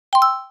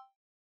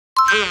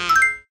Cocomelon!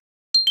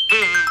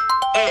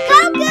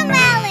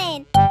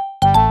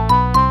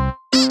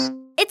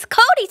 It's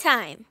Cody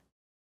time!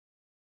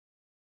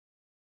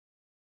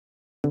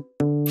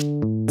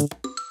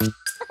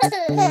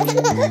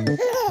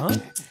 Huh?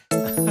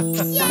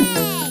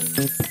 Yay!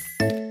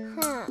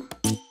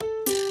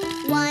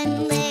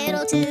 One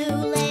little, two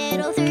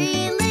little,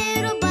 three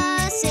little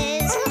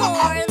buses,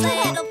 four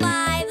little,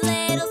 five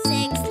little,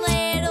 six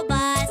little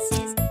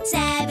buses,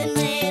 seven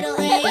little,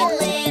 eight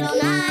little,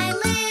 nine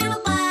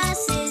little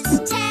buses,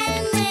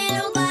 10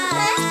 little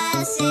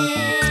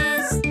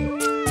buses.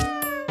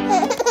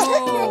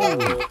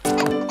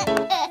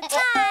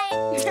 Hi.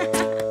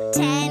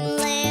 10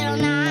 little,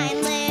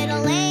 9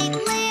 little, 8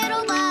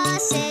 little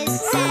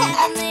buses,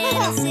 7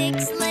 little,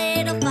 6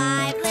 little,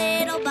 5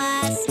 little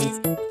buses,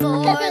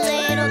 4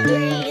 little,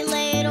 3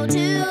 little,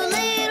 2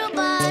 little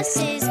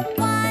buses,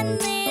 1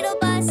 little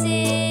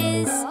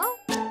buses.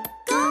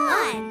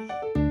 Gone.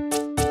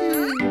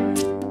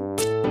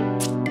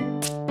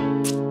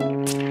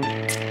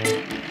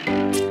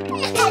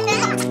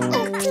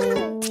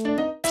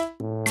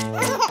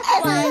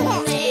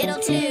 One little,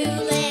 two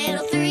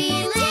little, three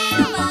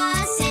little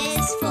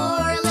buses,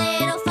 4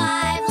 little,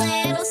 5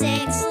 little,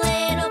 6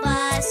 little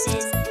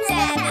buses,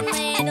 7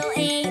 little,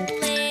 8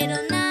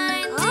 little,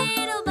 9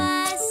 little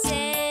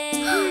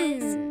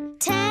buses,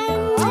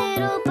 10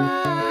 little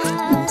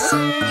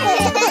buses.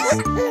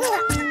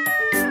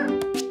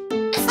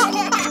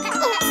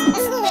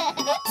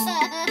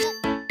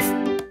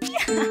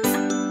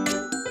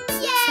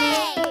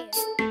 Yay!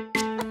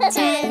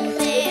 10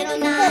 little,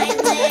 9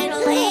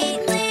 little,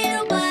 8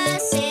 little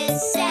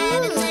buses,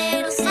 7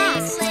 little,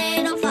 6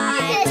 little,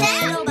 5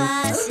 little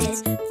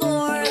buses,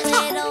 4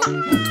 little,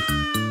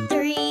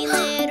 3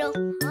 little,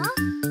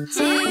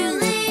 2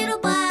 little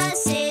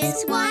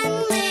buses, 1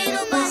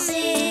 little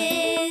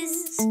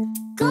buses.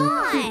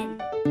 Gone.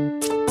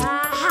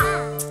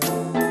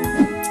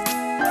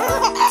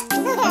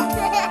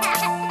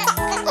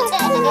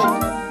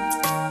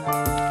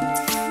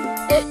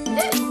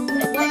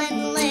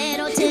 One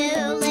little,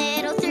 two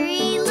little,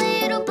 three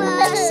little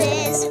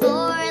buses,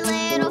 4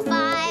 little,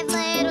 5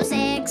 little,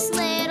 6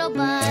 little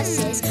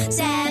buses,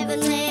 7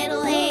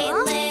 little, 8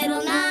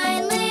 little,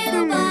 9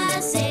 little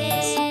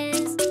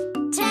buses,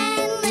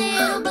 10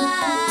 little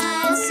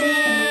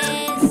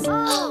buses.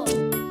 Oh!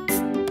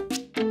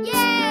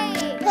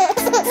 Yay!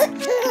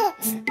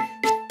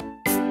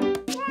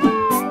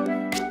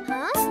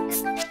 Huh?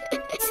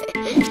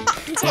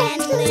 10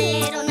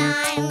 little,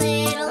 9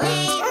 little,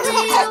 8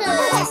 little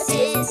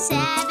buses,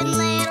 7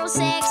 little,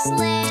 6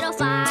 little,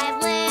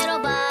 5 little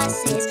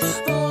buses,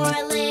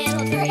 4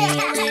 little, 3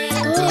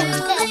 little, 2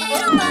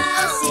 little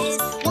buses,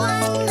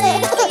 1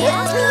 little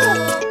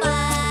yellow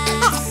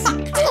bus.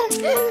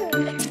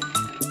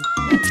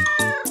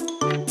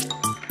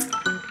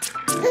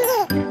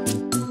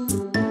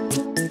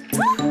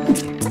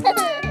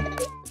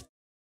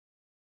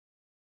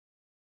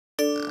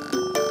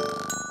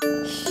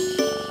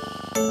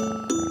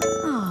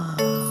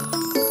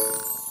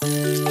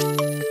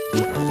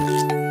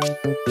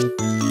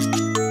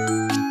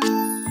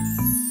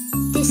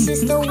 This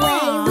is the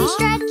way we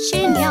stretch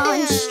and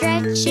yawn,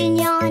 stretch and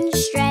yawn,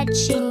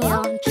 stretch and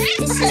yawn.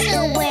 This is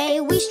the way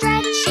we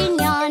stretch and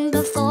yawn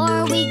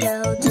before we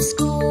go to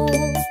school.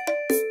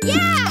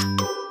 Yeah!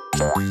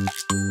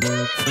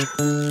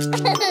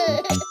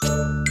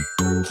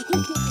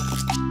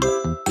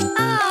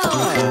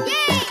 Oh,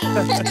 yay!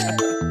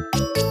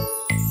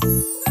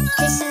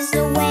 This is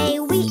the way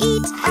we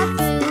eat our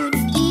food,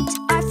 eat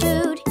our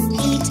food,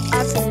 eat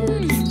our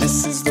food.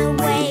 This is the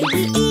way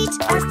we eat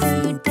our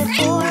food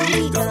before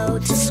we go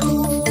to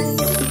school.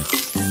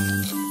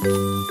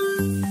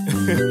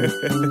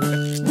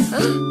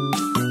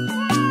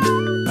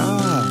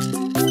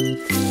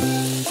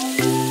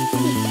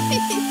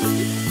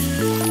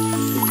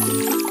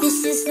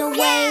 This is the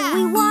way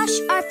we wash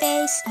our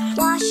face,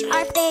 wash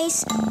our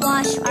face,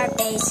 wash our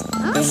face.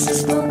 This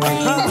is the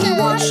way we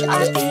wash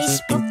our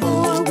face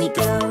before we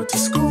go to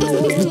school.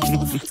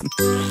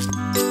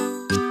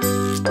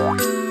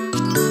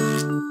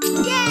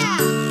 Yeah!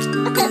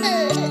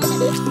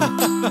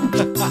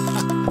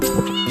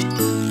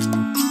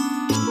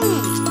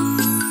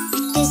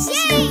 This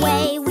is the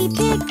way we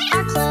pick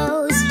our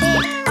clothes,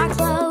 pick our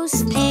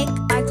clothes, pick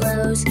our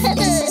clothes.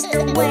 This is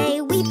the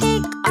way we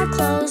pick our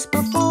clothes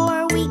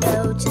before we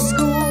go to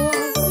school.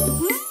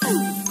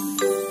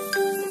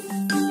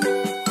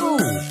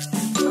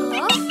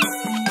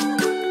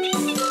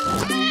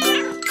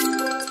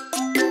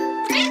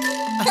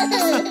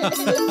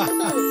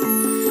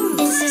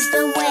 This is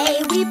the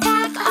way we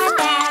pack our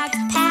bag,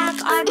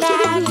 pack our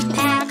bag,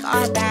 pack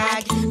our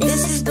bag.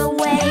 This is the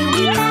way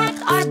we pack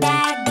our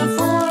bag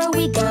before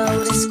we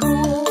go to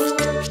school.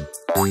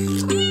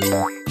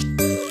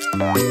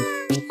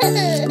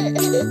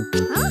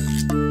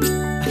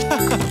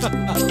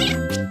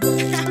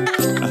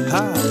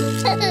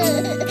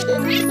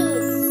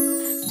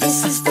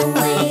 This is the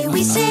way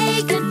we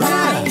say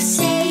goodbye,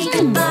 say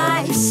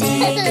goodbye,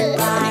 say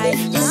goodbye.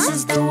 This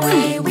is the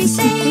way we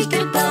say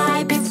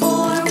goodbye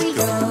before we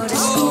go to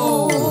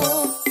school.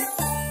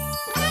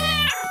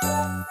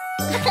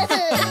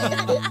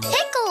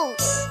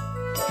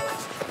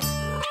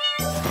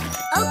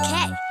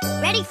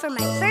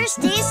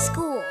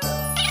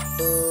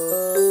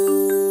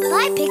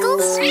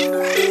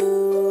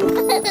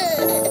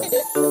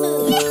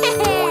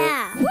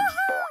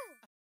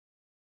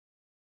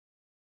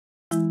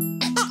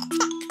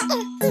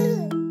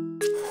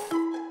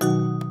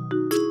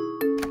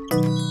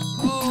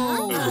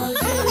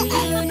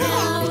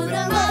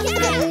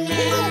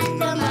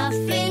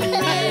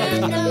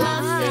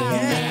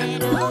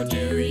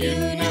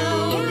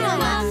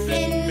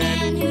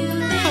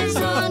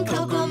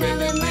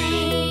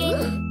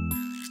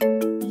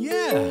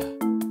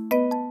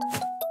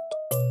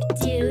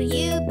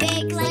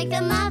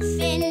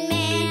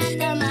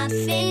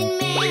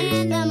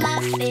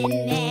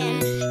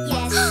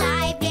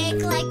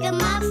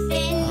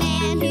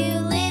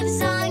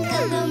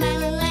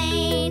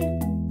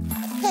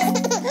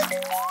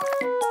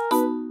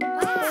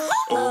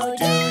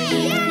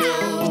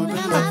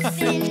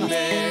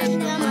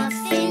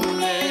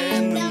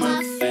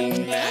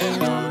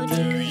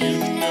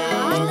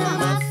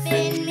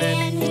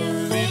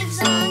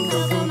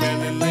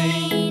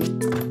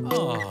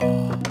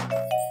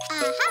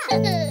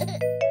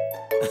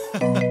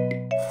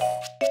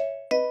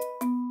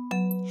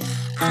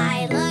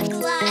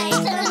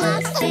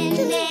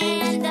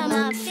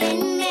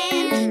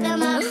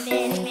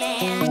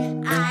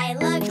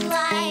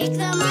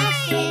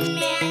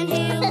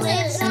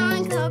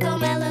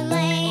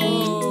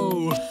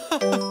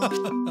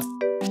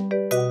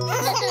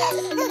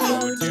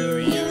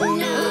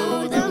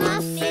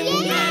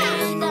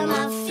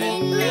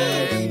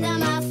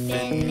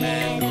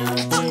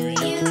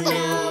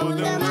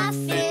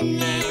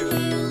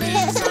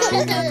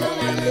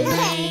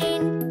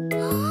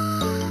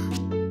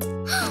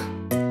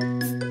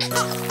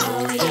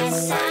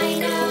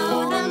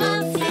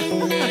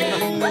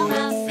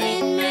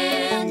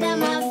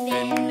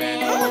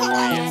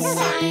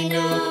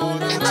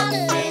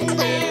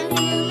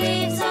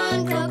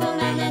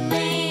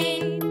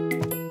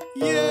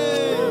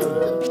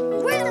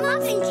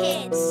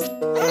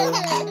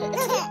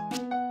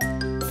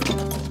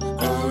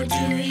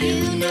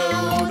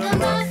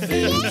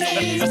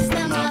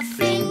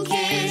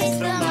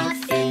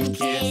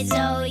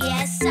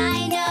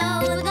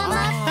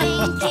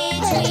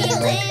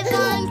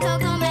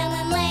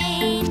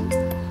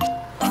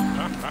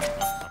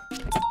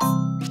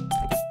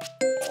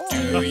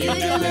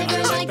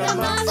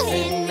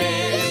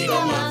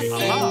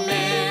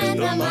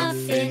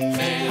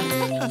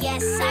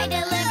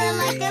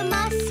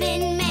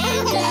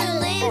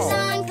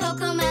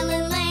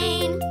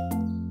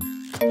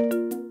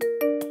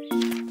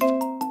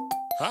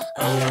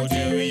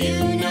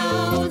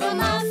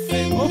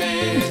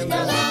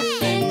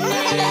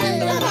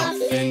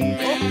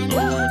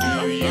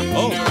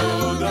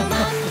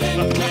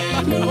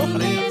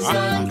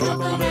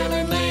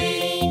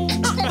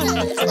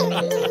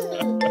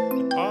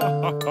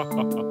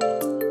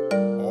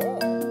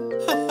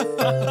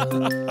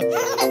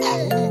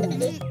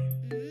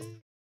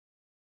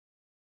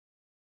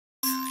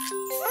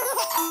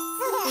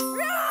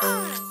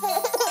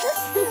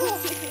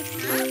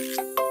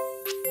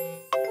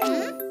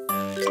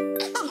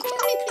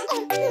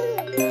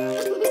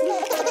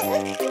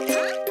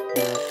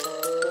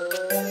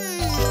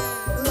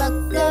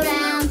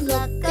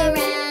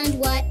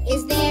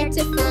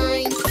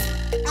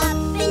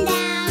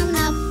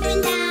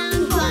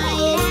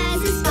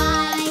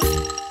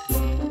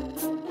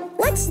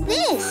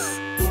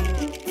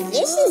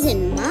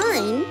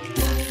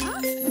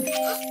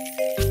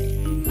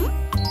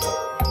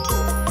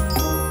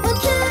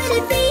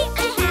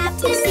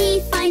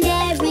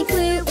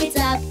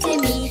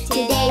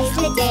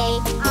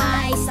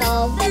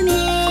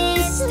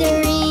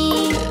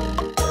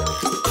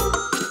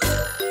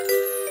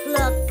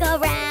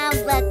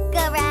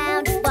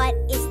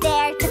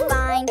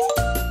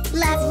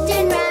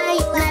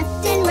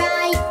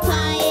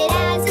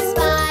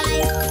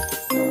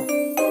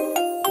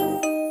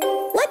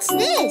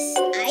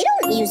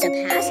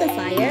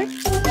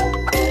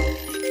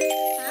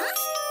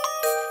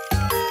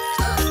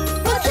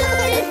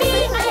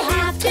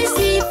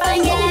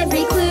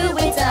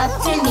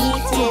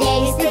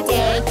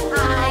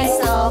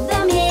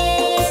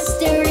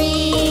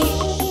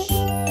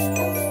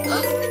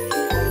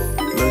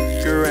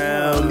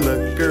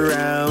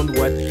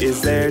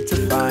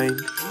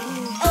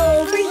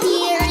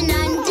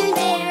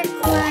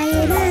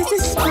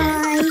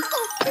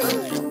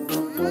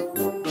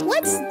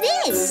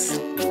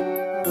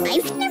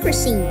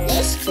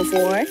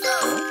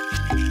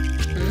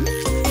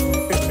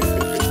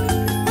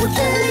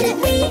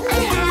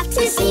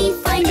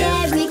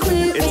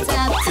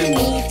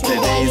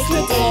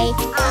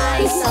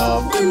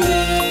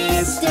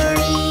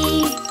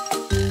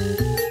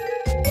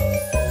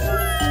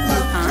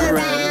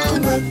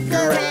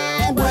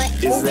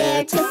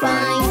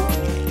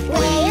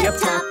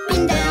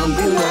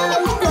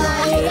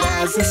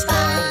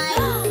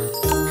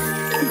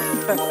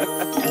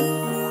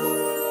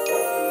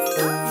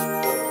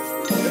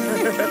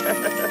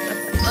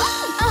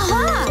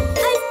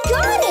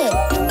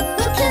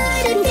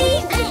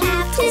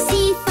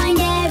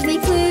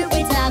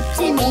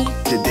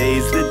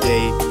 Today's the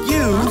day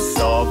you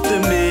solved the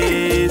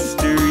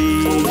mystery.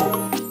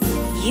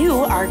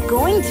 are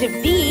going to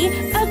be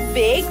a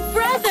big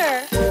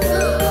brother.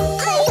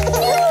 I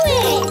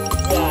knew it!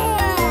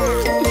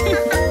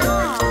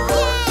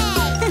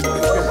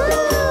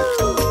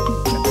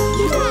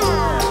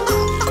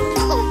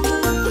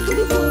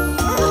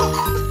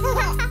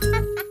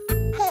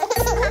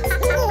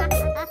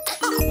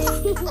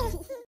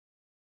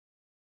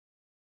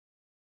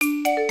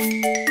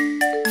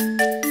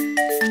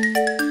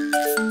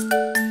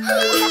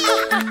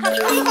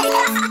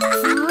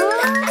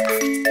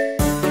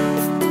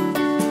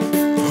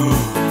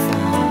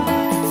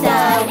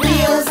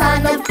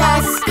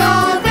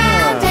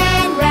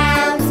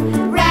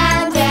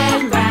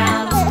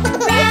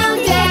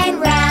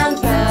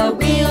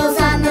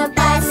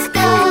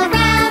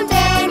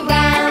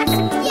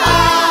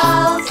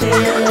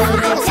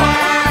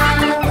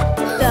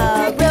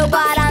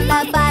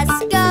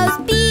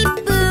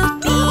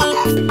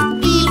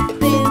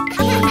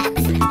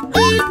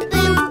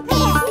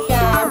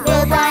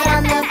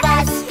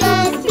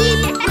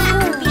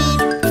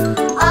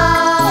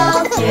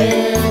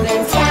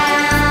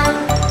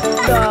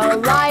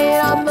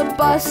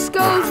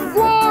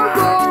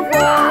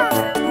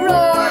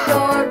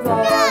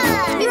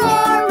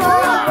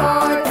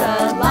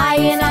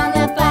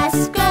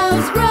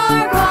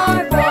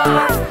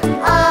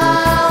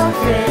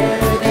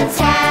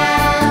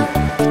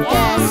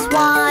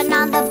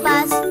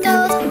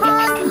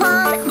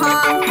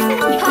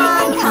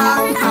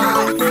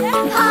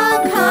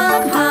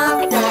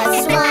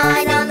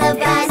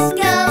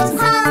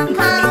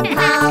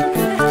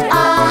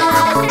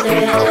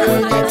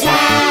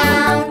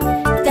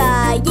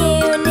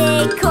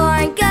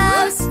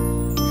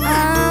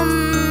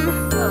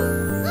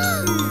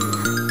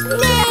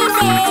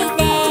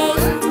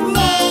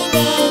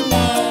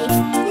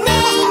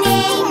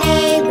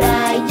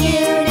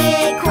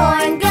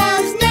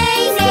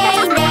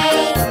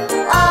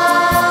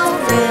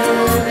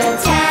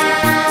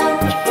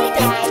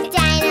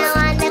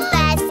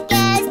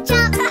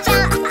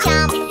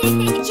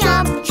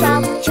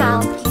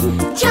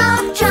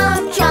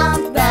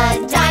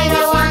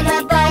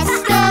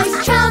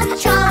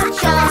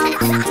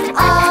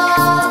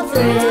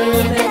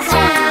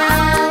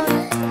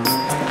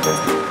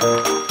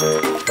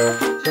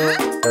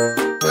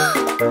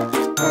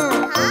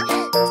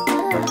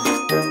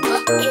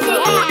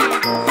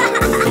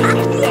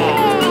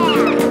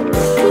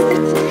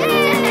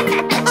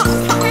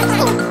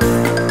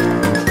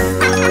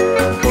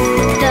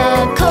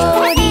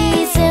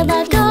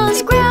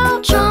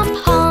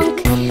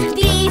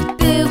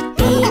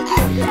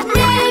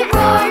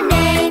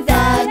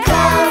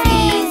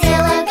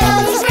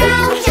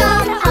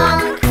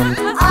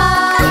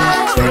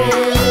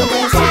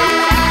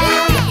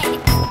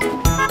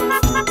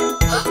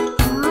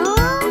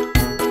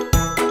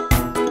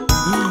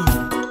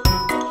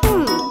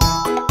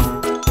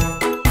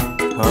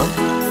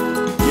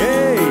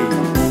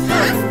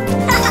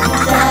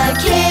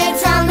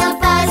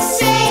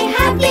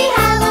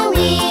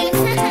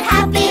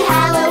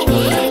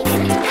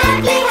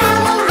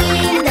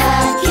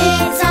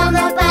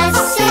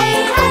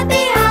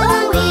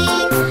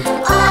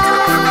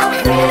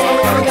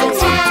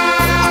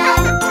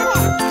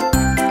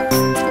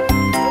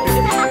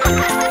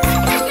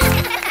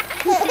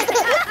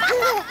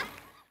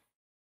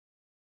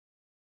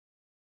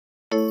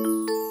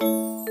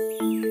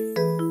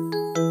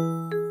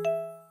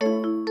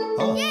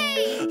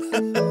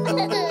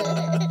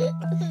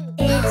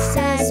 It's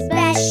a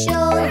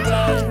special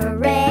day,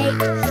 hooray!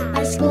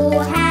 Our school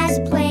has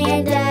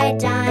planned a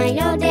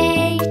dino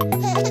day.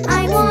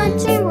 I want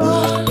to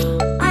roar,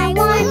 I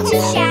want to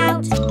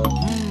shout,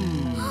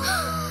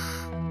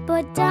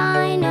 but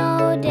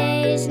Dino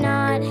Day's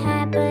not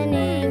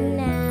happening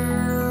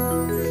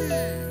now.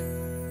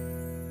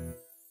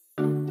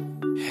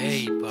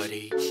 Hey,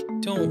 buddy,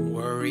 don't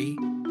worry.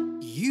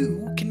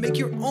 You can make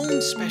your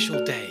own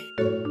special day.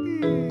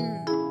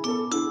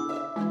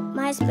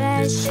 My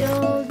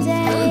special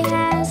day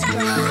has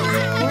gone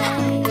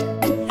away.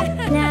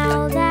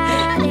 Now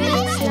that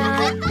it's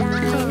not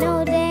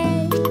Dino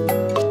Day,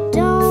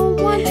 don't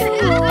want to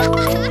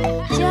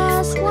roar,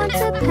 just want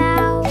to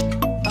pout.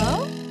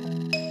 Oh?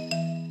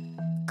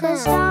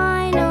 'Cause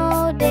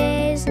Dino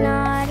Day's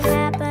not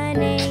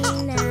happening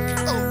now.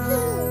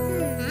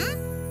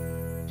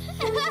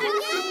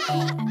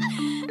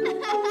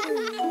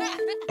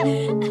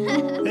 Hey.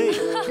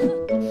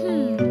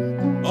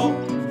 Oh.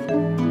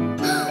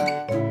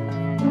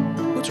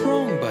 What's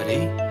wrong,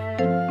 buddy?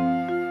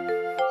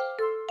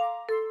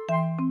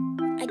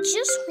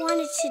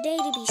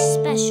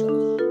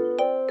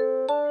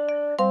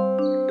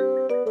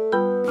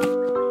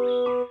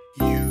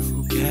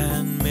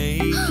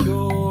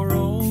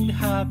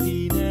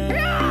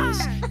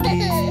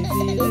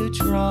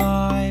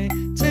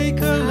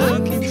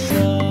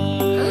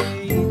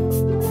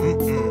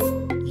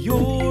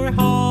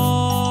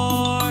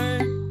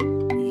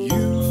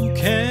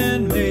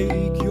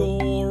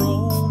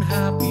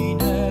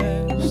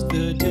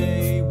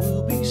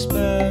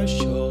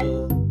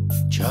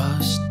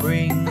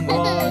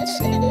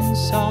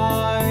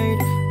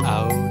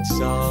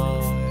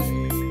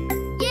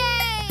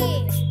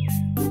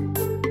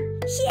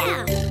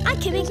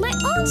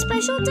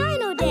 Special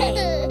Dino Day.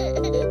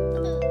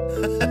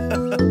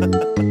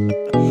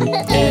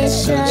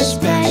 It's a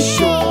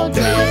special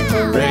day,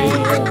 hooray!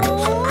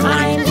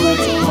 I'm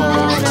putting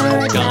on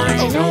our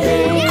Dino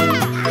Day.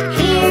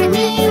 Hear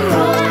me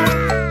roar,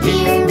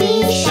 hear me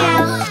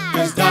shout,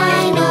 'cause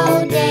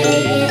Dino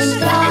Day is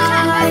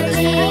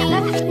starting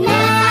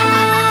now.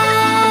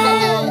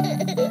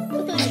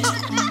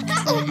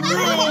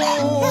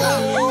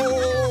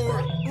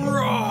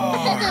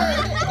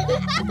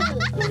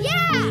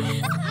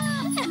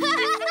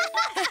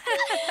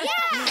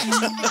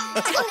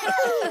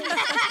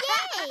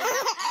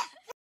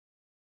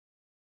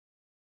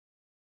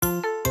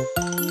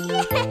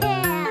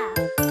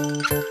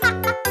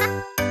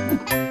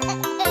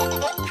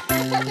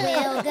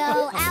 We'll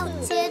go out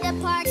to the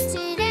park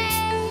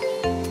today.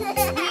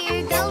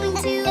 We're going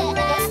to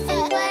laugh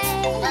and play.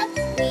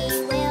 We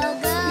will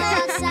go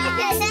outside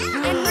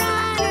and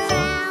run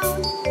around.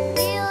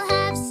 We'll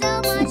have so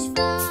much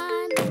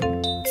fun.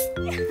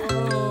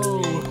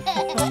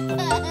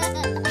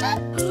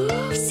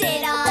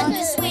 Sit on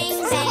the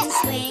swings and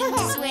swing,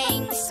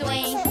 swing,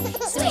 swing,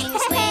 swing,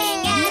 swing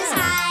as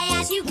high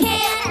as you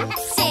can.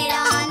 Sit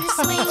on the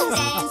swings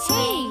and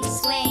swing,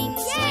 swing,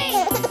 swing,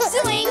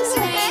 swing,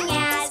 swing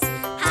as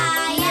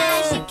high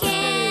as you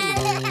can.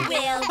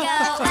 We'll go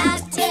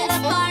out to the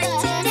park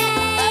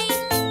today.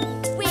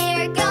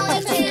 We're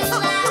going to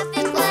laugh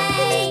and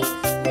play.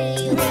 We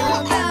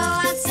will go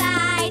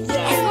outside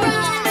and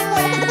run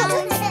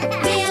around.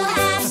 We'll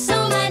have so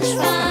much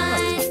fun.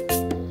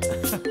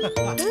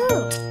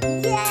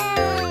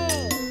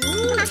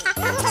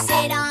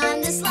 Sit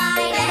on the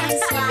slide and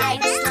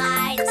slide,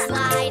 slide,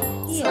 slide,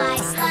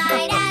 slide,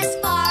 slide as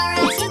far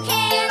as you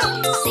can.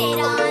 Sit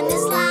on the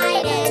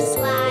slide and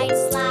slide,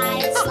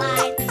 slide,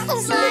 slide,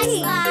 slide,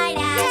 slide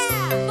as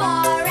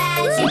far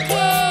as you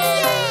can.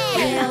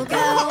 We'll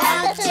go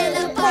out to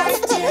the park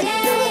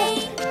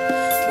today.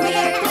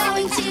 We're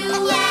going to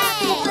laugh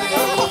and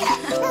play.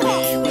 We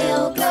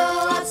will go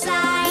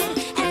outside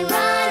and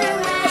run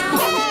around.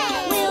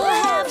 We'll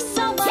have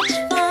so much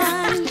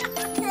fun.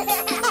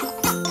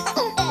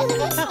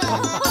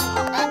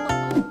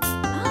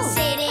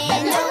 Sit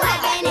in the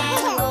wagon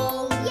and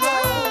roll,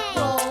 roll,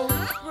 roll,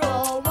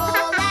 roll,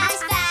 roll as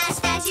fast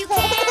as you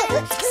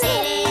can.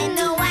 Sit in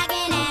the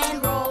wagon and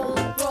roll,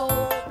 roll,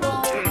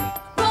 roll,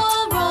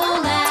 roll,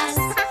 roll as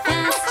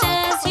fast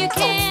as you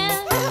can.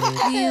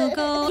 We'll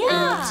go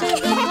out to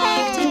the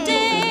park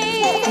today.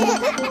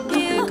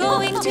 We're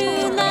going to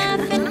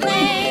laugh and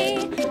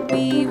play.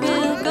 We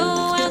will go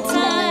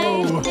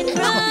outside and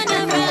run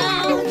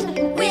around.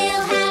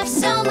 We'll have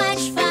so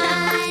much fun.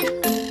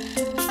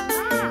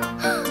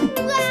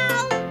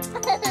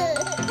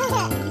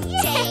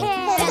 Take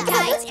the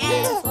kite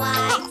and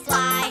fly,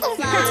 fly,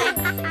 fly,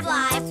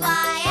 fly,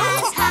 fly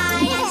as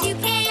high as you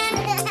can.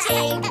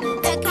 Take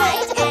the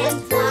kite and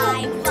fly,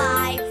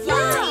 fly,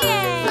 fly,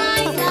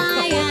 fly,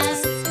 fly as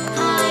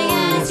high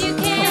as you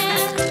can.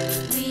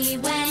 We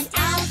went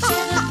out to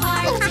the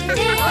park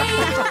today.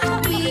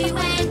 We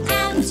went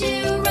out to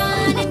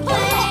run and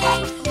play.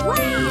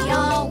 We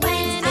all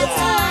went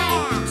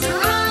outside to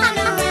run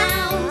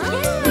around.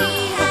 We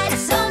had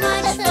so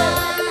much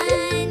fun.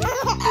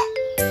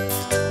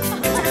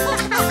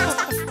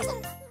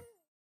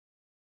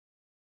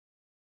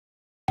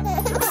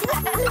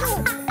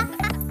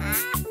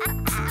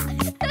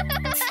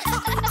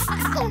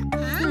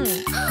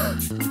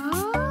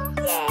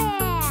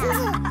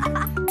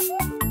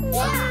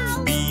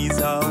 These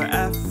are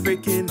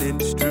African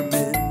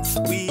instruments.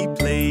 We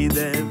play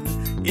them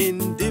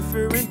in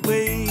different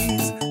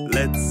ways.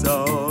 Let's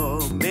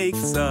all make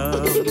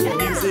some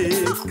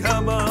music.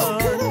 Come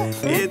on,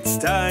 it's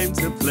time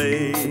to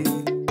play.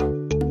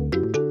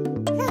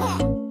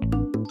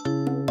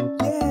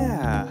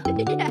 Yeah.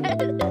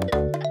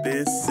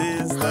 This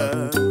is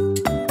the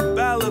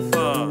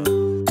balafon.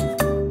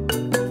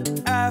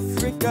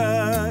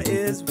 Africa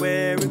is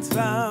where it's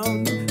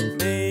found.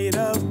 Made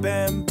of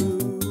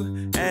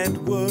bamboo and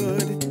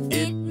wood.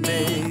 It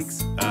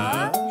makes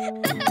a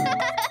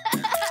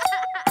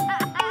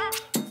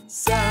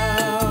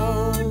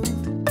sound.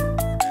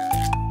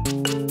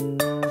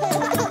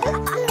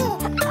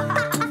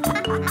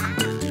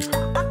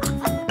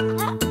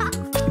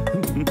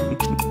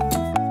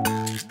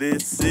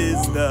 This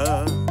is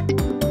the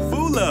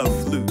fula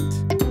flute.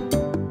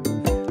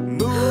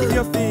 Move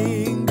your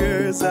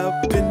fingers up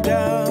and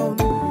down.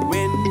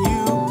 When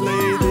you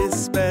play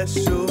this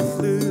special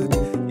flute,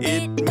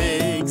 it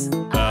makes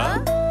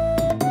a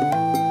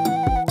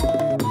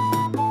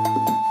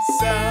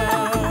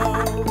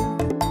sound.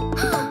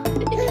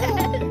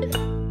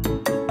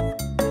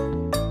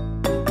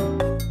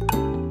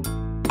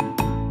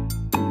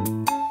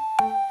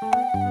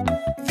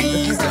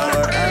 These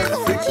are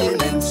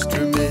African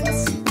instruments.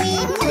 We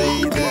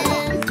play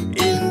them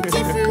in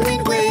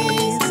different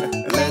ways.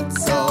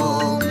 Let's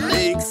all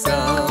make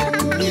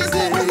some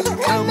music.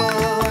 Come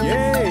on,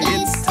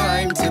 it's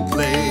time to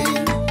play.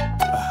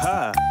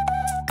 Aha.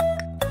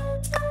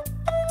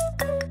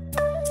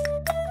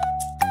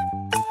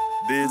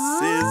 This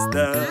is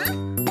the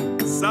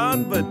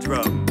samba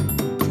drum.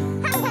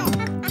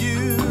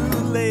 You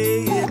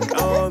lay it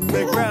on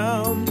the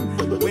ground.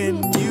 When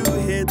you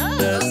hit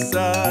the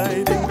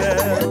siding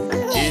bell,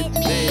 it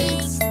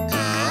makes a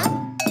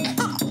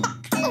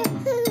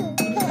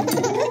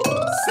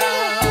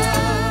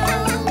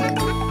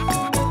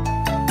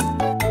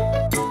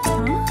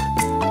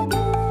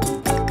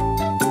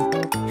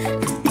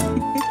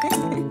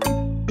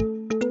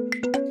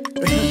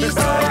These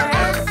are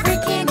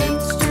African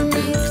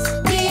instruments.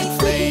 We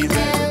play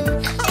them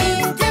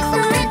in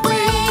different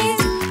ways.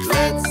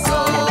 Let's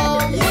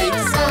all make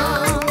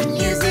some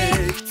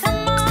music.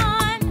 Come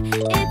on,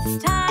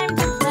 it's time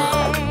to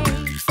play.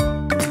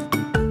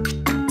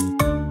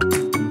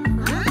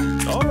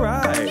 All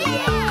right.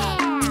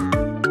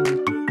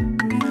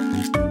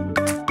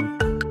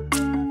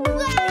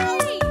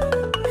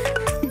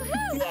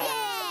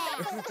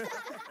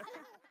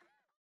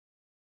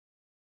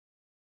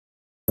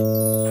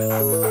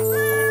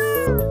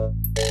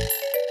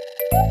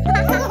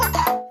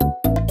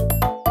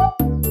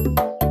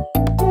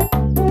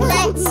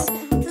 Let's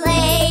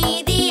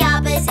play the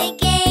opposite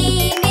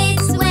game.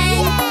 It's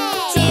when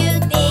two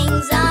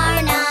things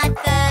are not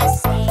the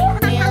same.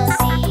 We'll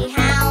see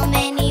how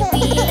many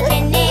we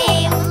can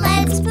name.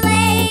 Let's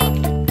play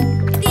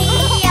the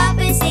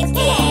opposite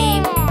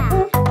game.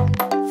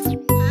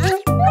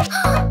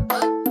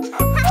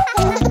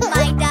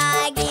 My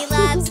doggy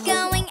loves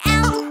going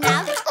out,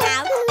 out,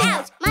 out,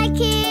 out. My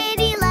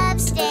kitty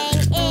loves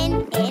staying in,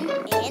 in,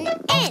 in,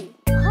 in.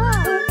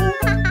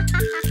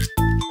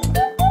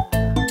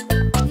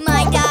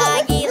 My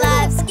doggy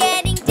loves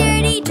getting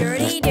dirty,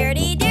 dirty,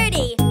 dirty,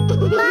 dirty.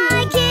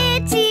 My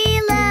kitty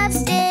loves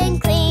staying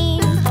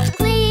clean,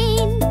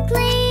 clean,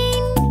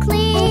 clean,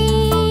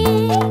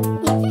 clean.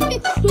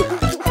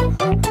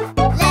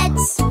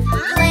 Let's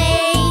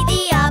play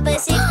the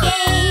opposite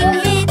game.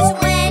 It's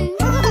when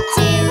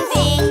two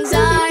things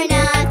are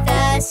not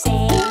the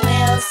same.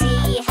 We'll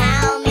see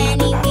how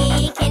many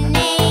we can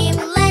name.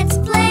 Let's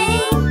play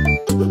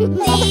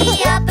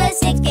the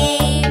opposite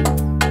game.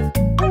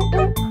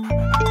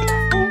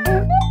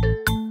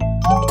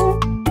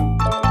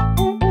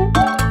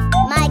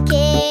 My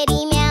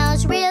kitty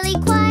meows really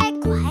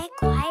quiet, quiet,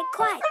 quiet,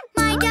 quiet.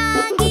 My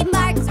doggy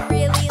barks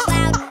really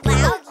loud,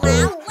 loud,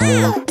 loud,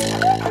 loud.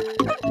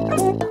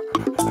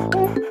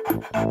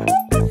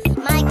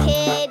 My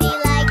kitty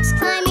likes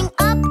climbing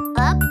up,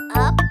 up,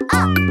 up,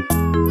 up.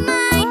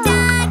 My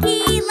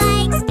doggy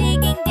likes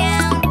digging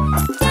down,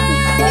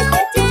 down,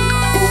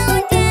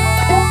 down,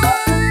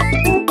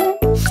 down.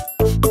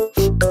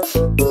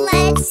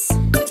 Let's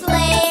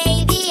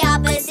play the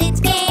opposite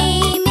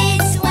game.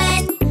 It's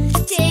when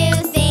two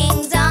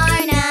things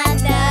are not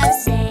the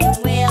same.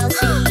 We'll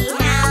see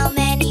how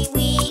many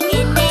we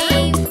can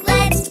name.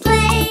 Let's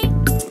play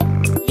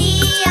the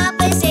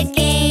opposite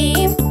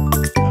game.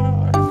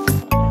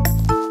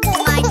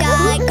 My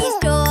doggy's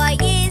toy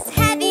is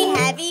heavy,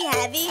 heavy,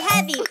 heavy,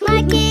 heavy.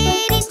 My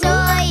kitty's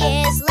toy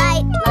is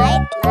light,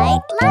 light,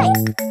 light, light.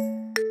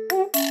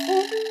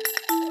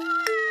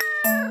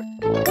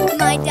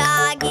 My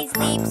doggy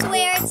sleeps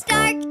where it's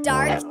dark,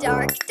 dark,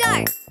 dark,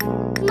 dark.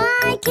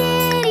 My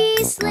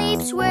kitty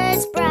sleeps where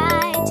it's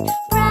bright,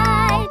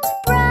 bright,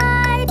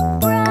 bright,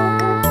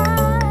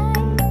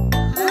 bright.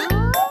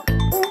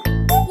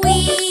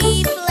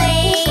 We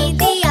play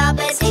the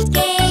opposite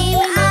game.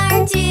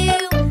 Our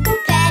two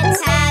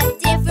pets have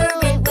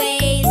different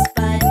ways,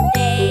 but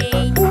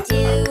they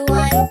do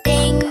one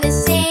thing the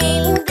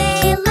same.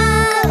 They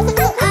love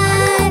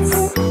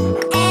us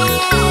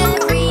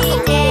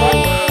every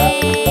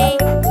day.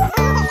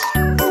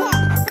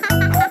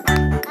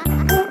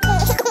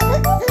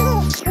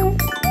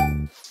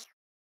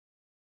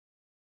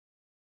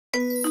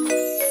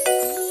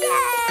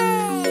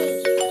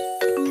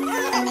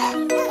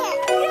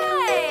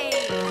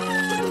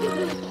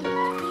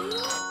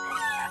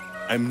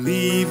 I'm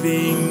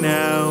leaving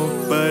now,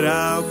 but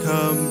I'll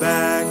come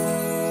back.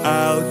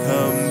 I'll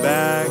come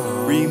back.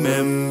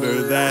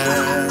 Remember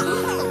that.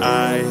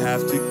 I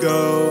have to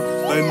go,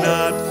 but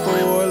not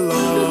for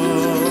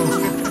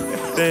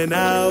long. Then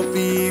I'll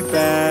be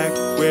back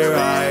where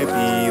I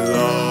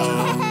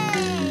belong.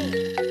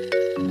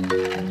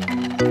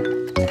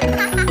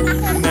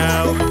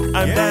 Now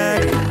I'm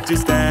back,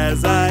 just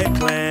as I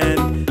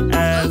planned.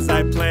 As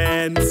I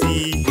planned,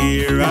 see,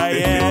 here I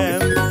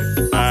am.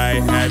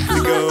 I had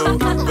to go,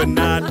 but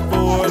not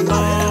for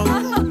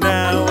long.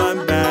 Now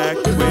I'm back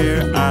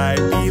where I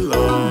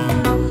belong.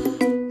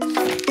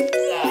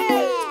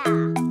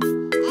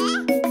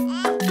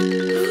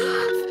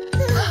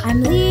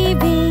 I'm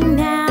leaving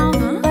now,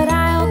 but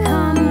I'll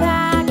come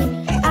back.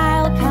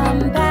 I'll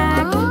come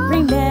back.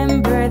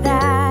 Remember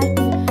that.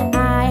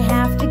 I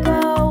have to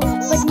go,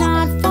 but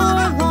not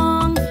for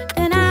long.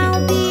 Then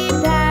I'll be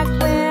back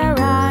where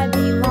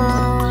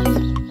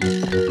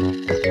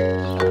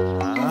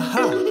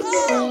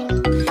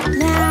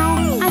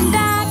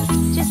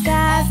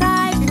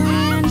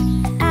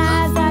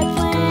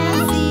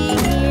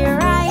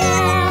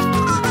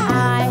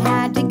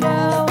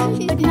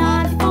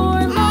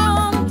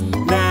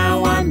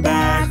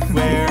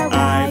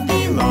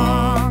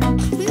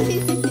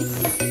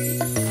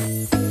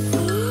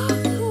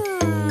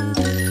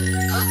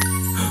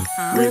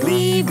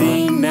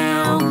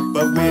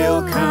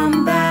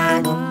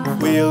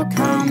we'll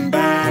come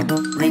back.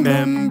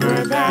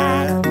 Remember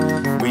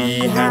that.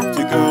 We have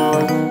to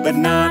go, but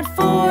not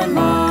for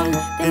long.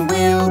 Then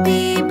we'll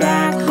be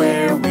back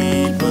where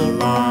we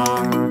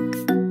belong.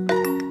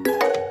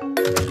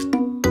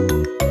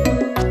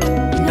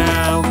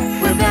 Now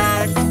we're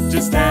back,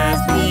 just as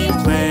we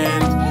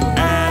planned.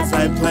 As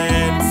I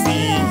planned,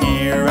 see,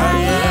 here I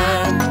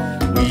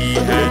am. We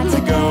had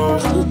to go,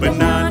 but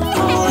not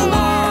for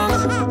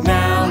long.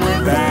 Now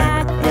we're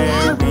back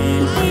where we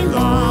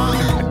belong.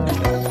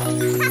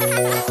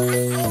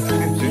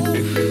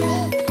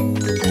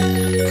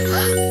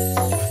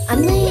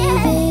 I'm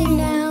leaving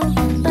now,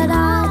 but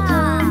I'll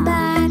come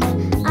back.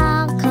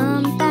 I'll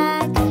come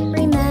back.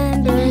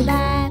 Remember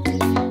that.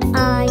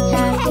 I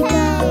have to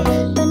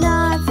go, but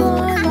not for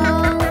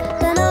long.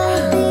 Then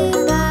I'll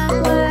be back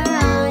where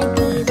I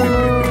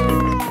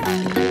belong.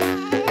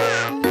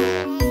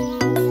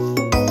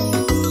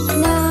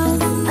 Now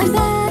I'm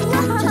back,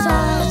 just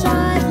as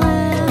I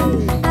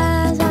planned.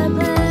 As I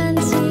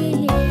planned,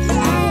 see, here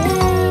I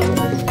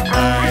am.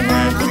 I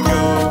had to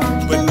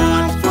go, but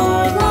not for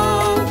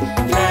long.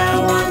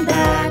 Now I'm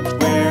back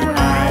where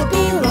I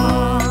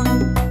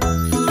belong.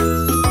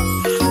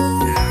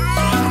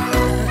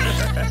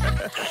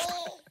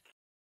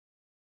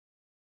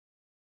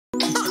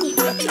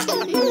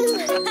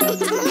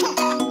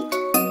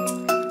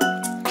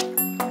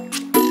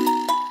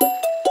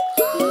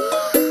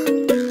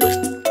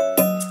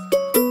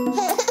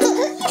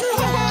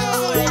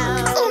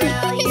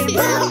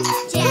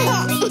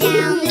 Gently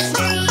down the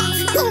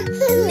stream.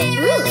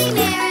 Merrily,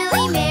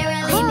 merrily,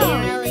 merrily,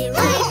 merrily,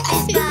 life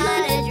is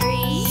but a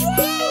dream.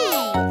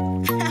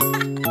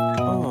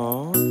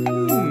 Aww.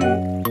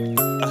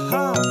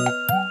 Aha.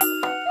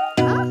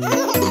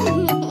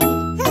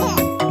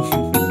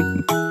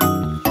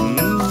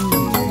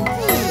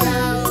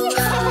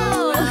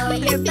 Row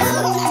your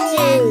boat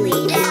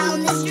gently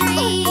down the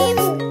stream.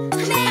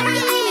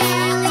 Merrily,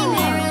 merrily,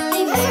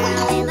 merrily,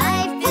 merrily,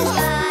 life is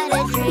but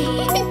a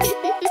dream.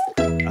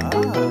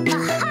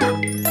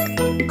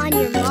 On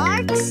your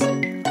marks,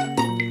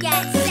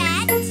 get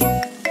set,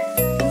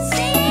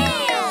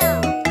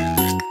 sail!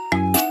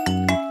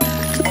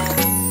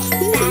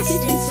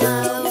 Fast and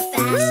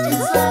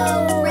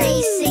slow,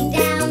 racing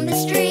down the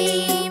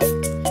stream.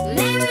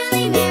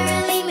 Merrily,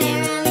 merrily,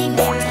 merrily,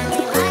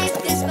 merrily,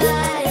 life is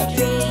but a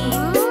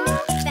dream.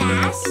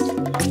 Fast,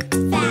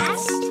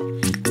 fast,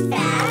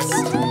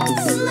 fast,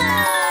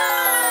 slow!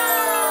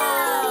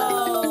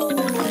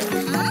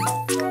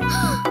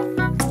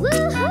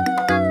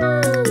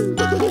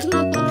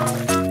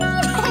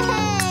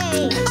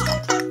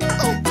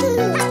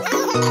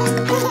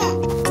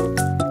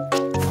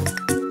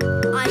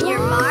 On your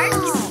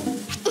marks,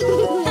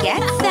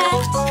 Get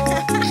set.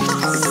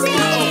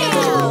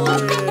 sail!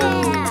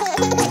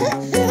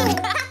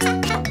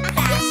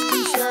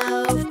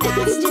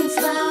 Fast and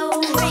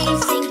slow,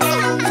 racing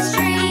down the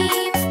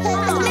stream.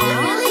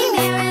 Merrily,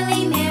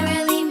 merrily,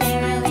 merrily,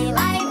 merrily,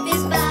 life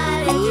is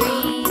but a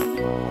dream.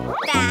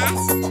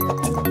 Fast,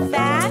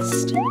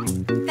 Fast.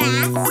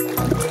 fast,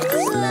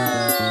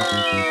 slow.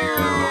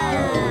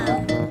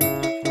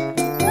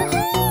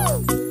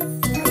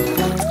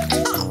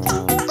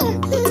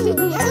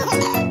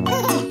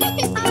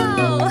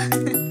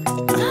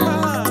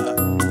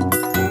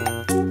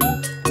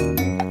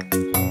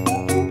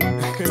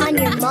 On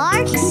your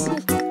marks,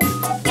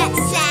 get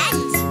set,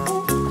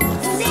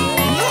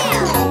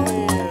 sail!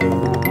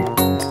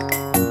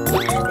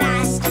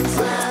 Fast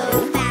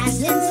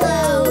and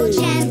slow,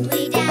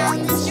 gently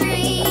down the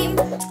stream.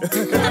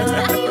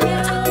 Merrily,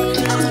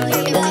 merrily,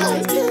 merrily,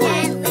 merrily,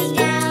 gently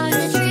down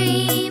the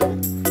stream.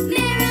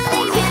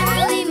 Merrily,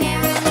 merrily,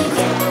 merrily,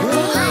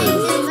 merrily,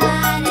 life is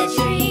but a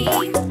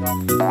dream.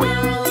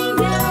 Merrily,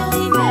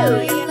 merrily,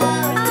 merrily,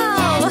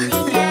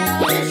 merrily, gently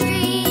down the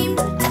stream.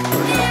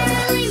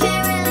 Merrily,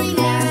 merrily, merrily,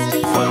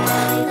 merrily,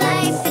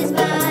 life is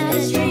but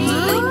a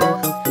dream.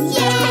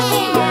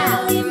 Yeah!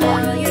 Merrily,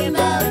 merrily,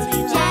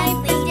 merrily,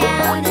 gently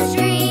down the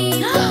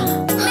stream.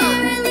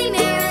 Merrily,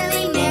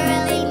 merrily,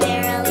 merrily,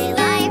 merrily,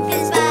 life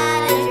is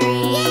but a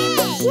dream.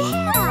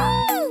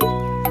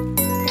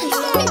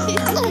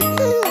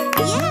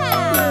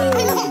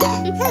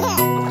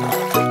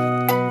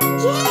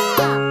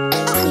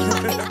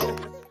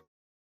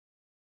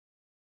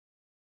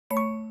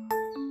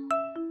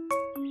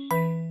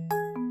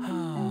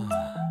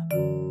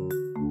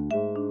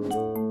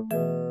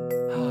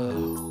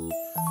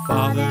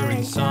 Father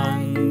and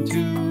son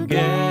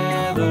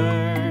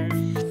together.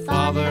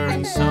 Father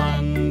and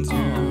son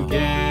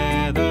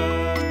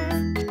together.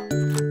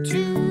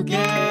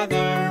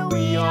 Together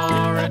we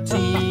are a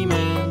team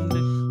and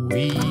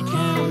we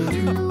can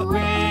do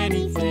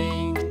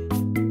anything.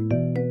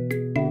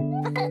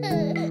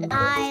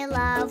 I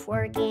love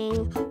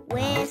working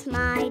with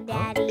my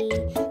daddy.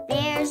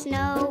 There's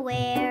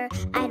nowhere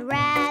I'd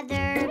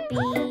rather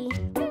be.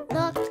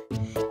 Look,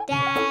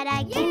 Dad,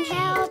 I can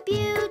help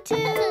you too.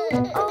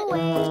 Oh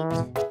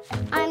wait,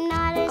 I'm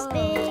not as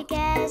big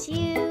as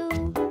you.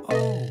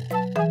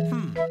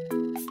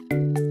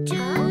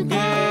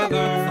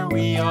 Together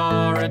we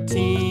are a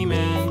team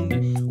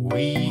and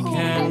we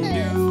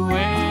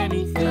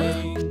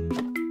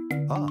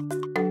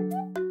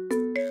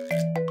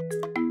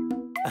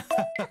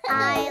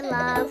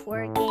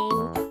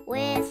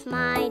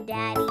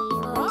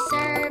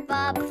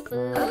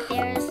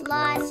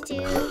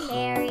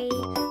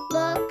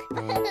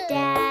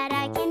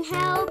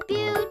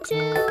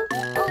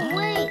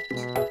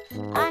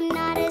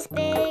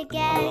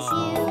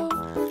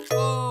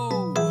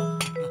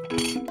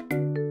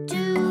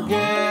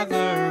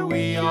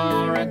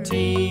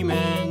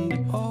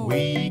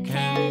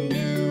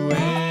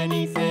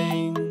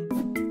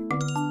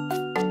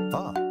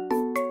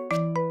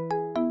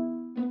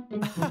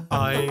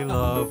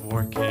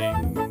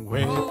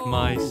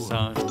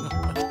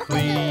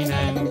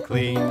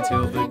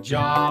the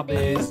job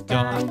is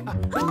done.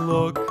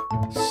 Look,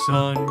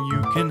 son,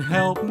 you can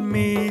help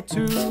me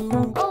too.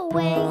 Oh,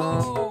 wait.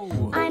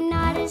 I'm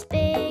not as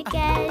big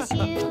as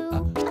you.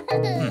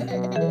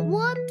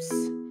 Whoops.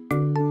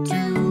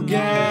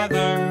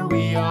 Together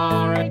we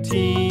are a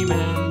team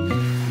and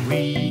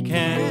we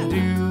can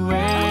do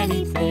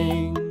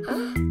anything.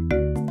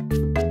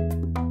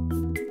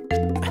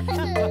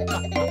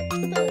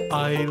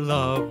 I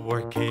love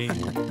working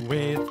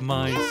with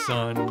my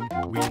son.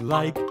 We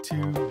like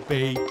to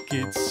bake,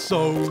 it's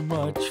so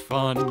much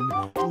fun.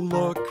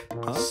 Look,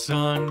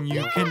 son,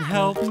 you can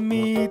help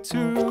me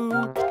too.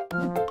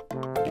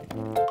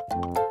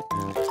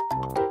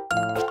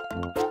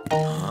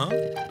 Huh?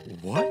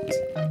 What?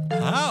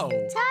 How?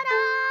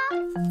 Ta-da!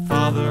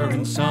 Father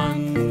and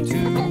son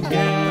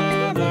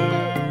together.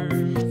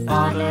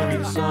 Father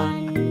and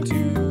son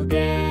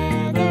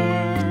together.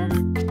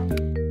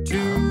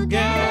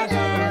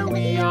 Together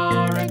we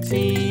are a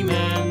team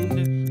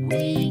and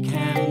we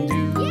can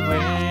do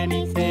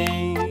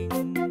anything.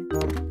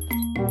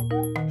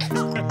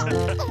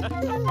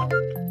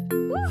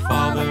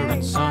 Father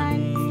and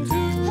son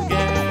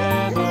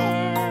together.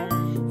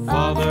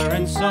 Father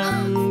and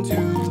son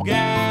together.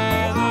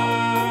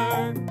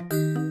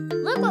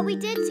 Look what we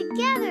did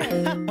together.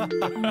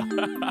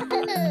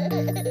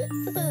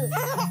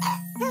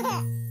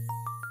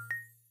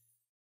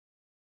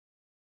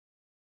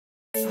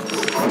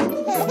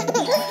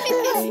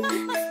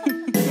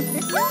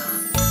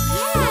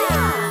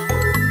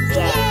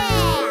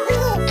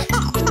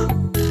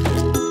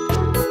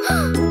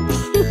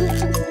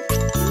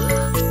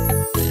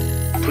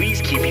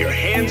 Please keep your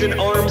hands and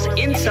arms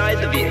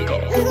inside the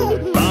vehicle.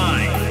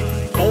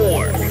 5,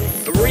 4,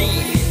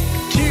 3,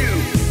 2,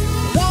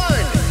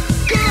 1,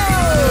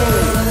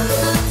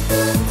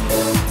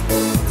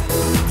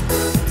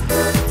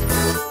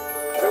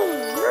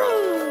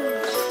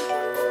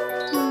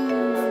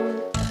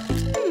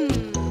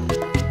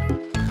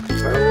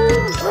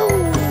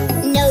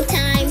 No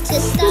time to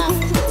stop.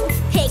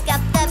 Pick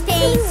up the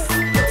pace.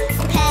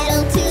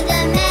 Pedal to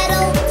the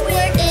metal.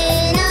 We're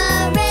in a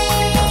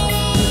race.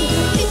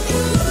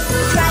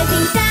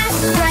 Driving fast,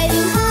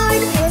 driving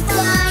hard. We're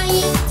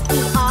flying. We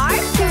are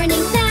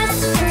turning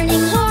fast,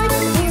 turning hard.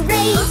 We're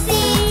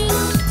racing.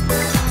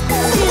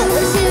 Zoom,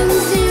 zoom,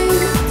 zoom.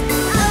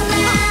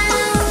 Around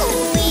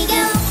we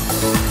go.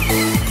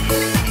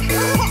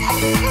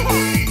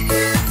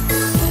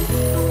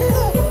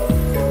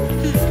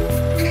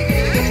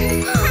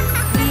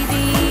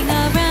 Weaving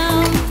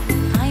around,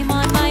 I'm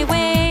on my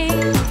way.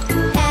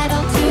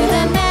 Pedal to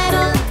the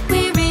metal.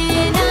 We're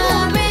in a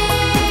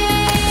race.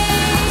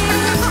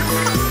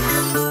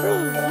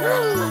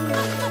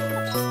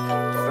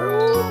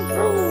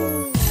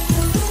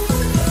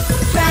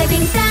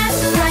 Driving fast,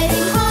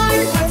 driving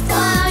hard, we're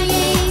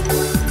flying.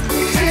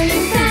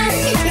 Turning fast,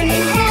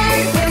 turning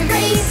hard, we're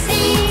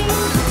racing.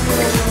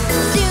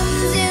 Zoom,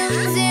 zoom,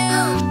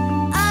 zoom.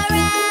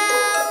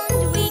 Around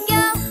we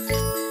go.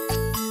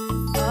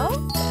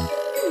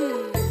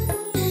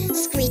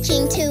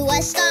 Screeching to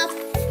a stop,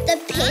 the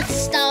pit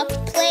stop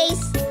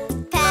place.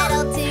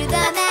 Pedal to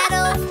the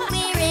metal,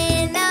 we're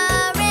in a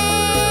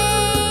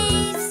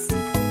race.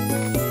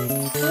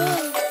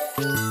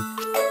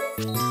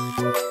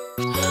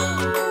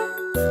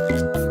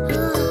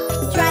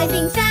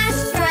 Driving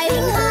fast,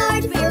 driving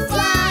hard, we're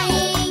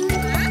flying.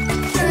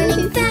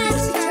 Turning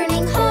fast,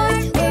 turning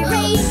hard, we're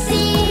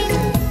racing.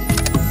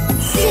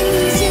 Zoom,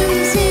 zoom,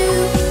 zoom.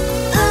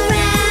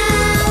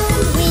 Around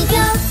we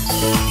go.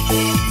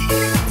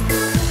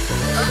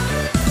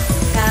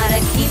 Gotta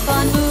keep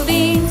on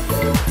moving.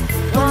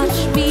 Watch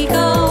me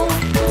go.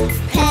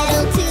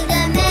 Pedal to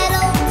the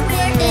metal,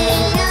 we're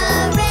in a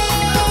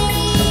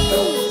race.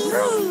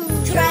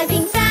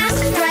 Driving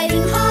fast,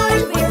 driving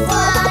hard, we're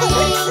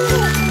flying.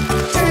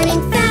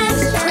 Turning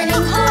fast,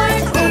 turning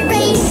hard, we're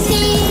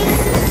racing.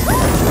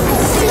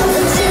 Zoom,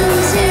 zoom,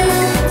 zoom.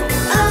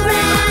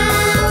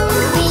 Around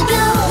we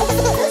go.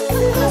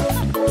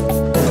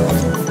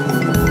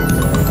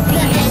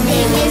 The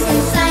ending is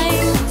in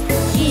sight.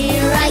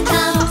 Here I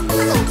come.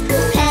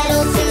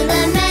 Pedal to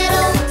the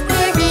metal,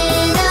 we're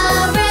in a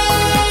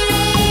race.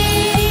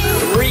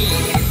 3,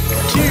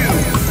 2,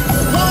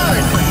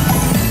 1.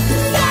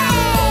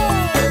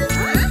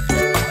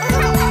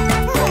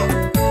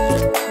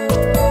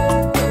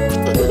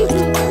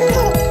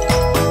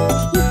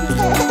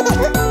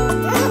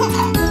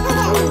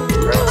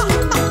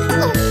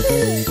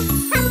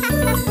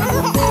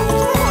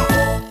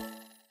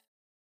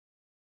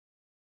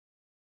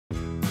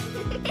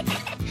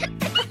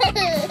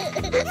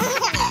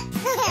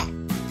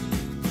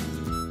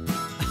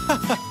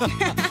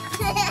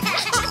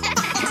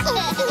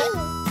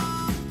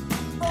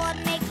 Old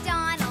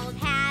MacDonald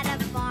had a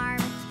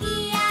farm,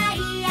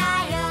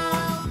 E-I-E-I-O.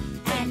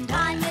 And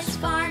on this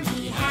farm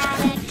he had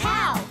a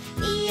cow,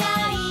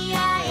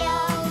 E-I-E-I-O.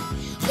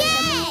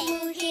 Yay! A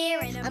moo here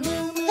and a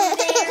moo moo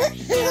there,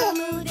 here a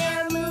moo,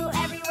 there a moo,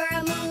 everywhere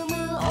a moo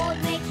moo. Old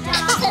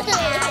MacDonald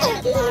had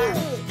a farm,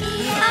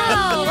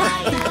 E-I-E-I-O.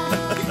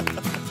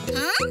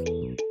 Huh?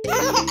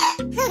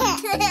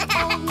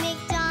 Old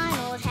MacDonald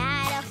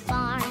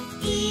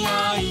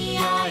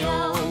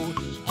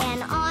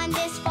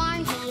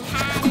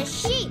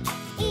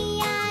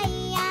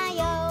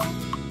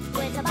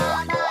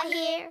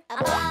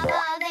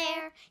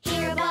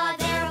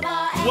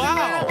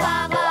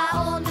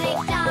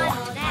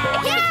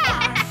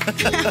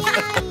Old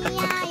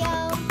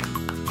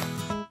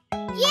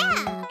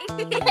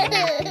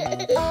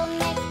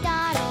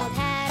MacDonald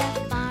had a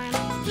farm,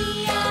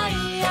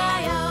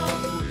 E-I-E-I-O.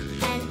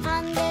 And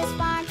on this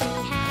farm he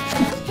had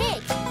a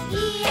pig,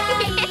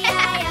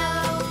 E-I-E-I-O.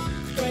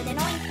 With an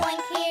oink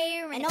oink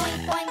here, an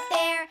oink oink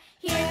there,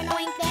 here an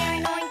oink, there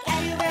an oink,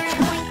 everywhere an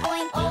oink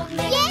oink. Old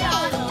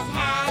MacDonald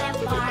had a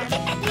farm,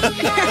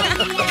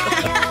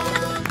 E-I-E-I-O.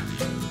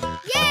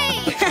 Yay!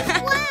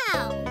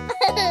 Wow!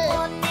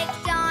 Old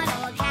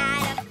MacDonald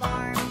had a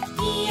farm,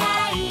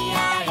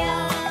 E-I-E-I-O.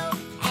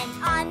 And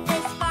on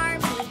this farm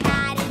he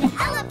had an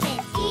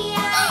elephant,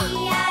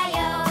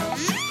 E-I-E-I-O.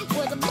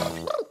 With a bloop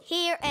bloop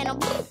here and a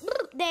bloop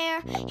bloop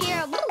there,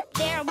 here a bloop,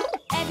 there a bloop,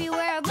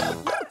 everywhere a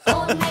bloop bloop.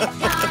 Old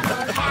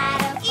MacDonald had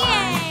a farm,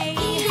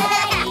 E-I-E-I-O.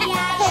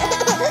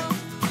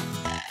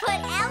 Put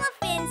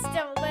elephants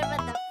to live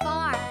at the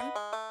farm.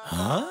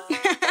 Huh?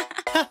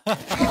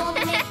 Old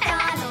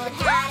MacDonald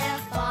had a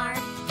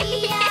farm,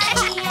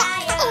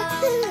 E-I-E-I-O.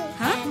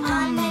 And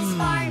on this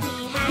farm he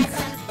had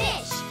some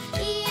fish,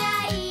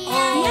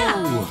 E-I-E-I-O.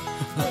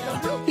 With a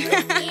bloop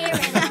bloop here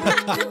and a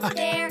bloop bloop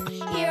there,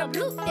 here a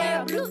bloop, there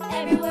a bloop,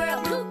 everywhere a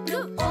bloop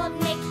bloop. Old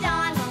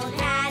MacDonald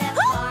had a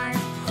farm,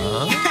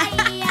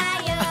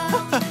 E-I-E-I-O.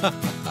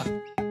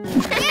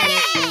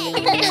 Yay!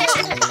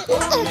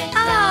 Old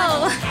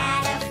MacDonald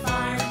had a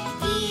farm,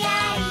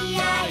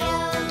 E-I-E-I-O.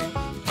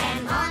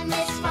 And on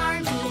this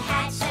farm he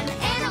had some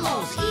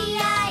animals,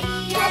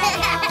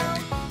 E-I-E-I-O.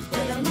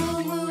 With a moo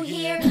moo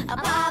here, a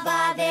ba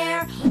ba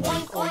there,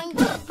 oink oink,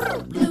 bloop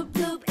bloop, bloop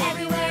bloop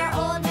everywhere.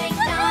 Old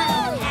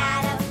MacDonald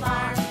had a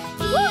farm,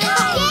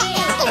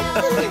 E-I-E-I-O.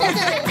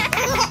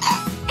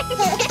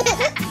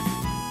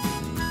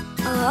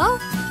 Oh?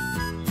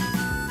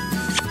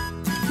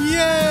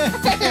 Yay!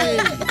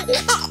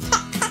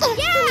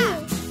 Yeah!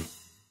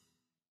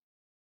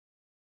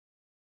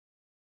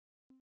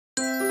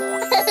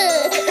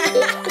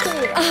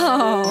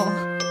 Oh.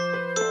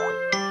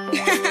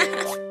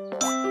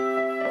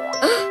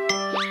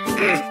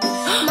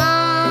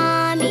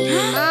 Mommy,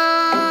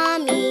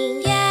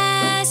 Mommy.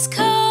 Yes,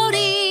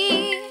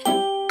 Cody.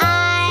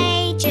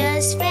 I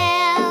just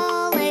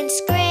fell and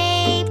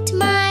scraped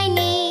my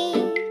knee.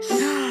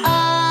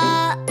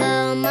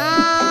 Uh-oh,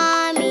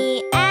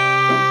 Mommy,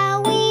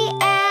 owie,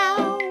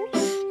 ow.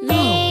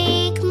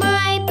 Make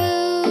my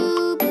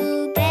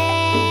boo-boo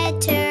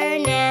better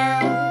now.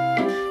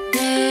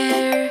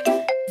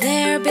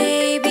 There,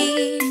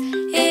 baby,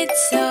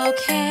 it's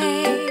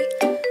okay.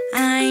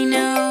 I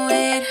know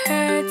it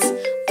hurts.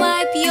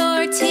 Wipe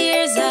your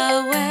tears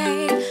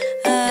away.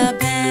 A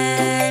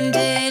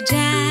bandage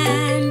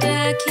and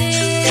a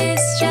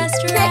kiss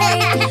just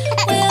right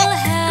will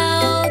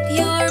help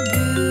your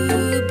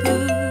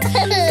boo-boo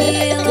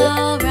feel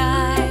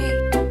alright.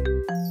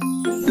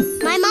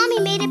 My mommy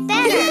made it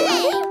better.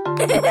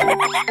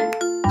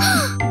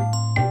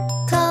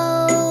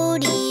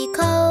 Cody,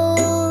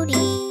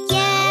 Cody,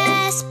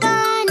 yes,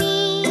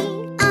 Bunny,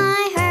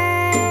 I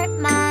hurt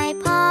my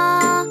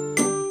paw.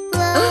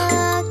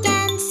 Look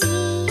and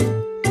see.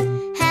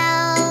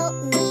 Help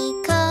me,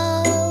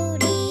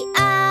 Cody,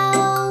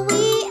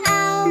 owie,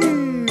 ow.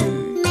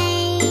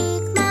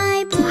 Make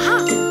my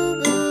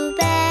boo-boo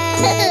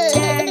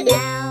better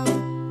now.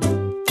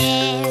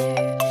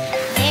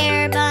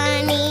 There,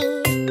 Bunny,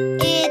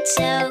 it's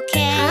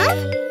okay.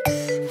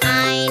 I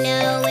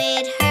know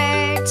it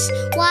hurts.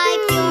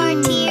 Wipe your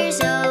tears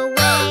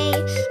away.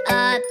 A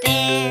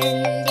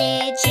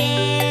bandage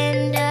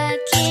and a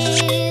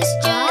kiss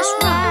just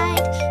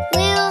right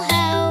will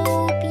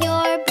help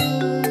your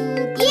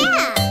boo-boo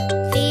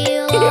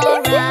feel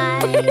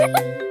alright.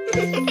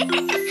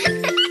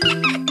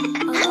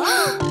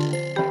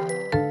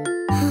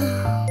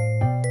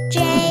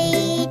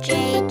 JJ,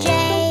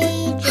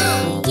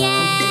 JJ,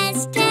 yes,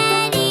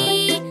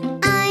 Daddy.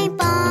 I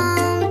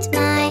bumped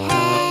my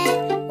head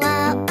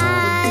while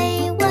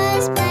I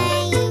was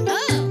playing.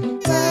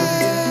 Look,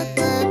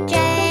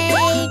 JJ,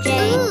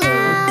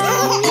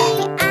 owie,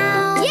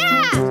 ow.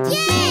 Yeah,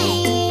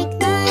 make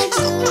my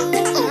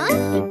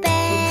boo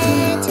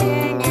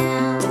better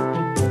now.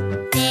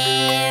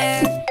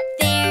 There,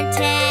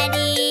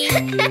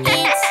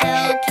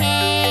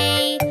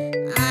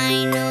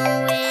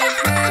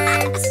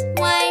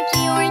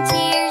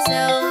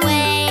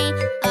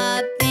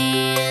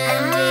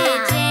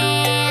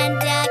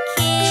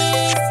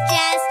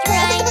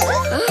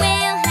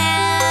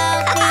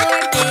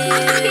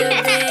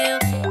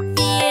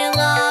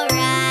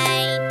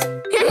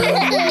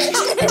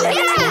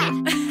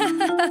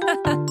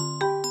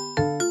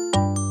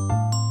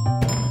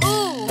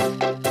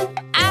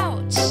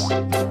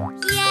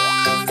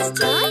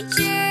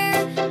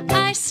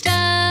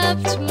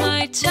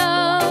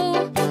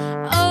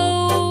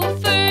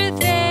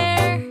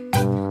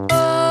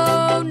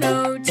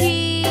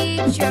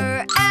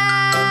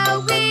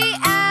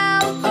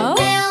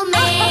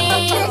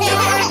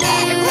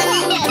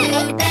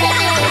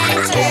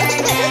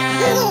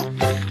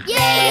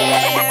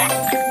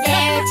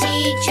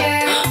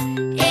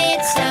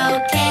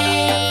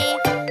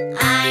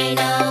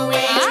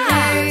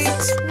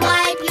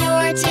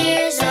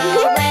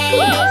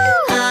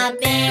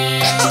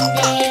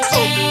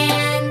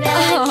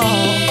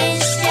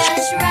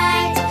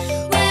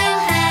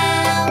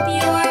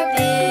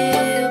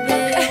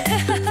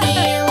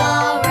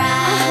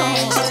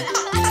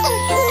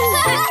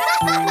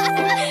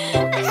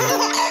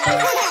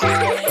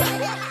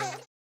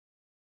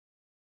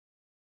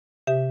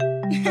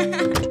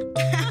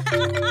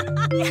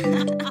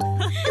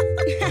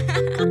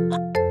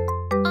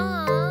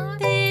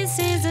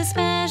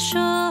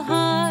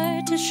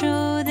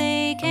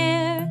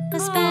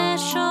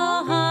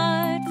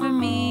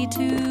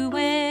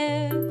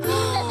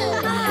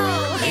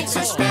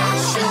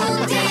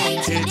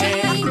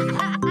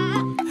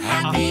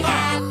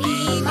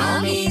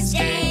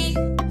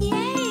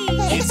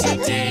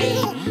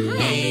 day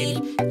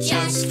made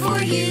just for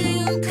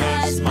you.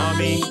 'Cause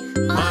mommy,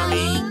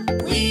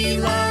 we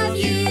love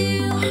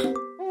you.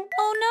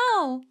 Oh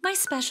no, my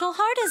special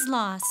heart is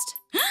lost.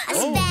 A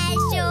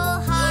special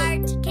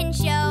heart can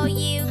show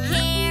you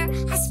care.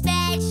 A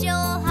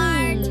special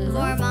heart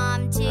for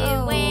mom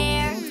to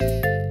wear.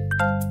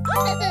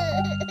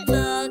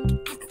 Look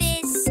at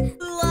this,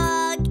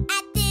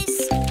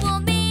 we'll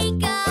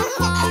make a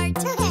heart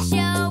to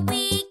show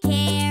we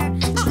care.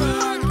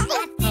 Look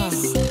at this,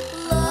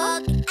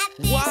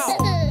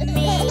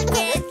 made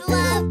with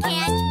love,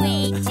 can't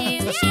wait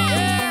to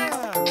share.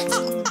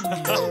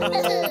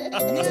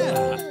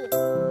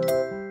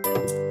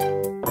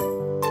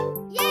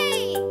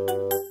 Yay!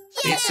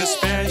 It's a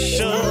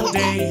special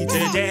day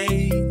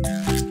today.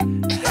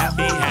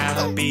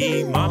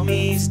 Happy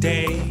Mommy's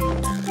Day.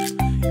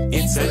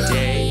 It's a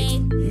day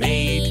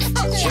made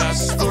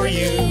just for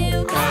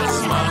you.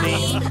 'Cause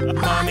mommy,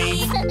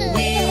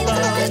 we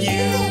love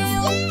you.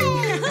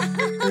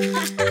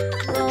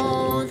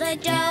 Roll the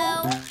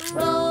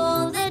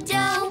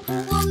dough,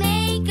 we'll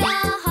make a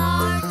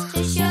heart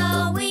to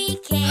show we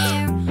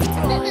care.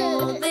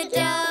 Roll the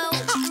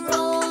dough,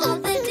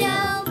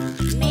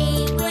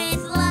 made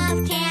with love,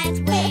 can't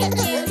wait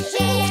to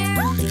share.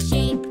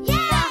 Shape the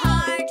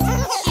heart,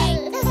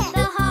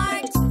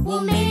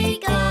 we'll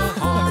make a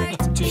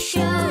heart to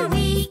show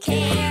we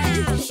care.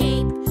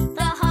 Shape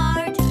the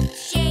heart,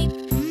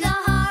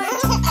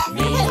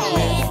 Made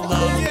with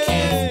love,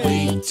 can't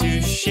wait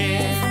to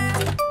share.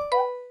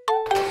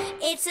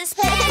 it's a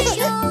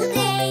special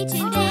day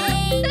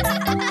today.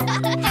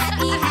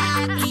 Happy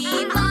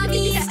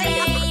Mommy's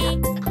Day.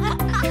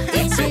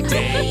 It's a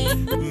day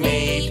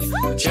made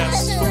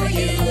just for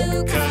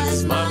you.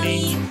 'Cause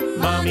mommy,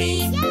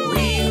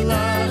 we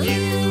love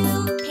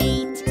you.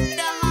 Paint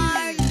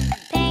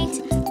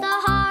the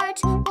heart,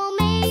 we'll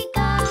make a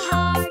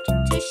heart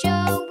to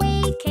show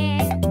we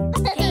care.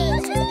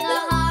 Paint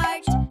the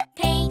heart,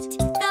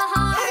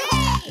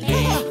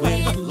 Made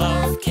with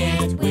love,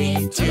 can't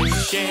wait to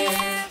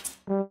share.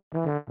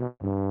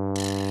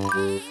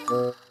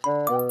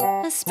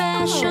 A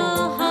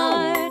special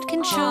heart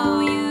can show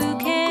you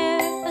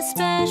care. A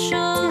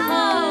special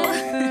heart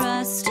for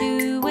us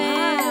to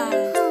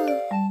wear.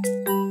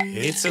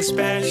 It's a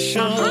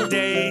special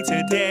day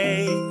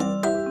today.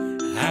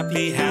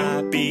 Happy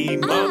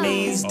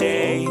Mommy's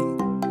Day.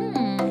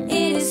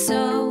 It is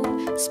so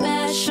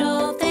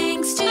special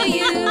thanks to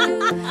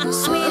you.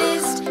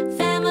 Sweetest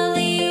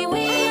family,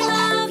 we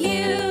love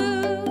you.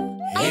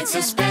 It's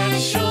a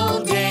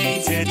special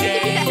day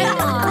today.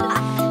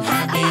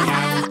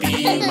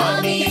 Happy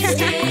Mommy's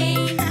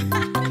Day.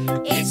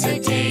 It's a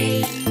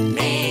day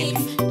made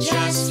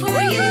just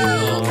for you.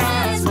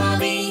 'Cause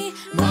mommy,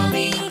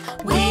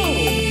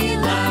 we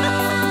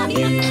love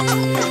you.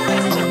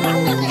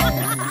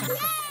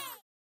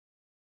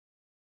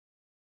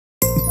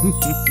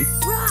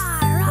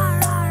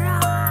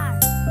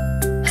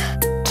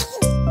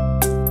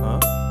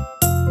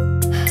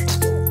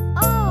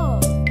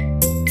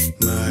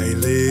 My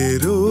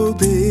little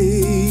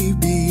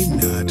baby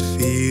not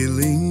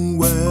feeling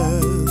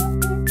well.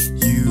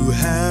 You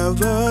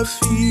have a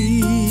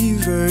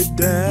fever,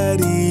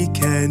 Daddy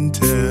can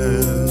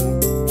tell.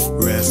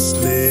 Rest,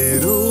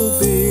 little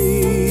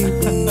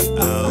baby,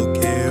 I'll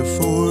care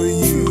for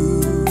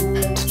you.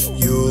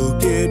 You'll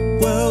get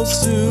well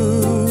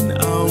soon,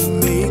 I'll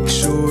make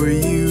sure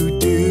you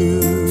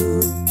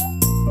do.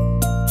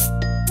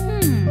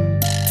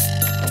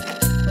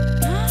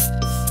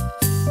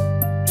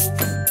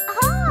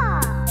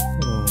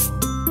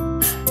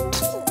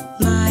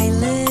 My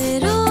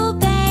little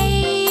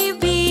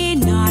baby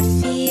not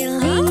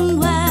feeling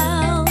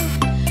well.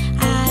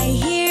 I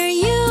hear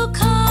you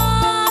call.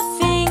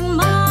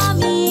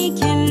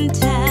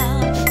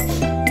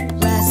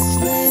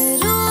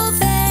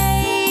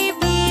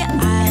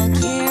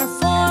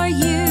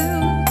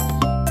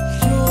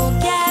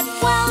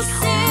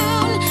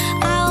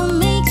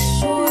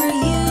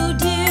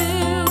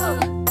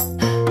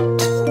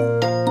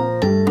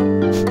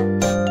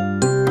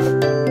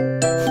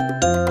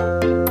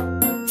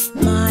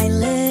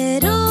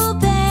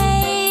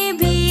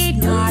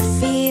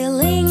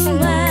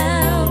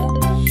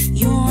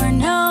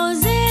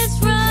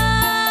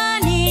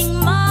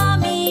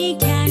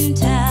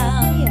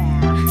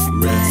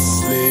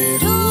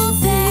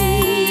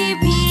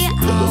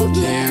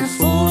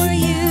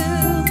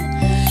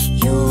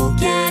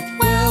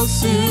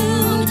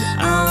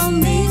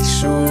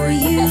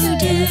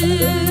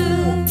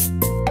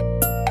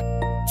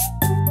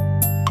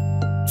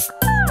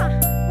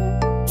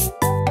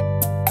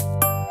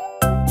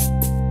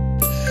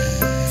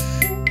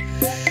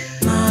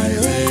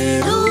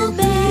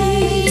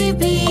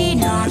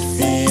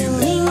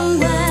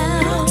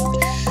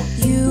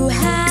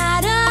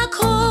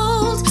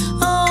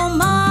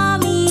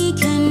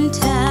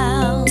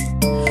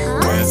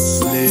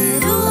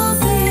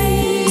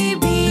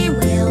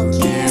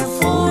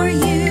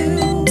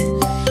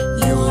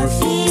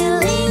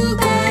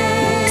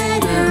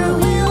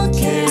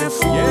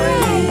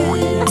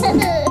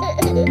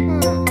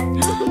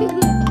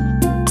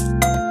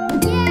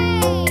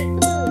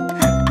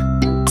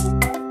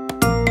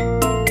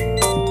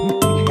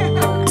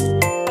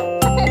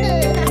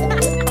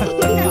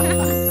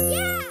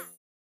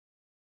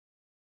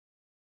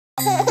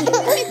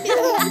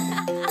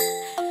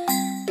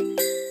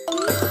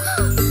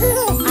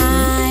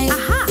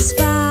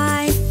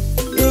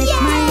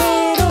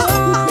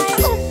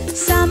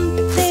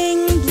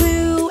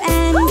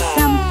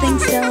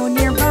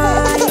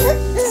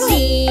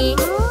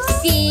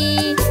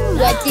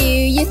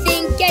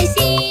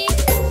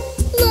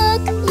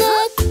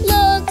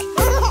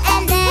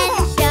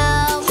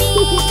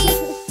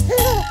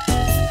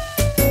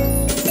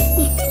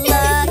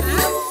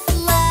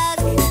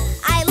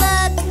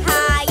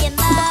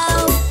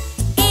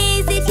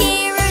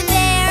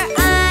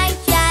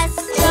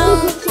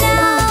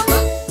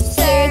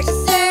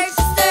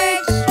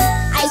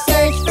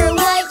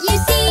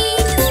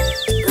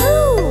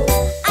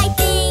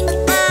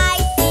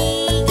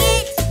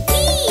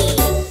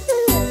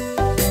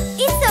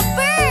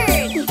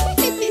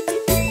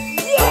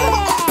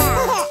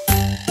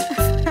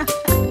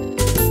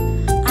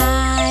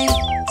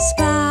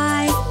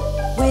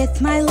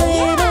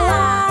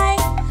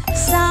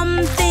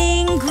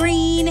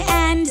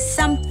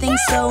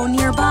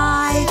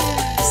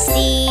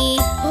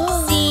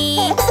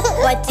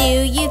 What do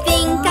you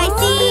think I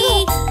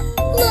see?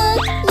 Look,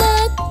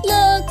 look,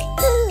 look,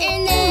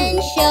 and then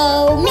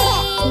show me.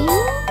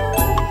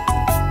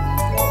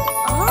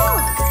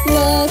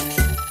 Look,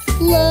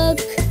 look,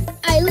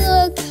 I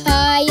look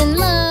high and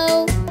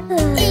low.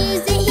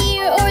 Is it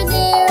here or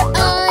there?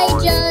 I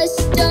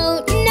just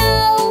don't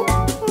know.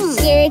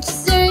 Search,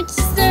 search,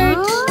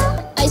 search.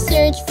 I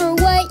search for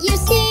what you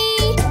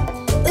see.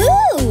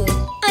 Ooh,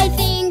 I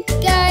think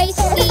I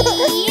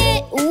see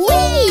it.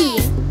 Wee!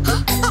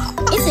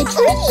 It's a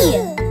tree.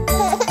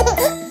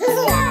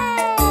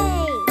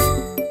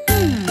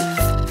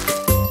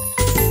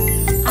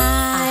 I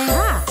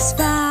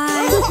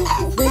spy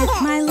with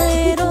my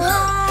little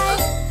eye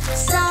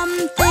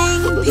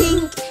something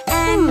pink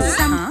and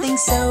something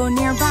so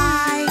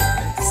nearby.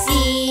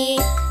 See,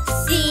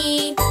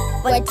 see,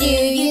 what do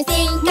you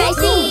think I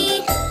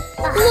see?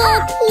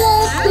 Look,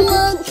 look,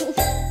 look,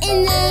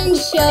 and then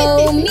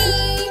show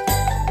me.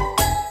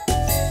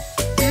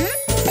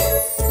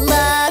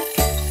 Look,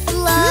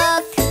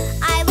 look,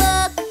 I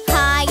look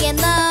high and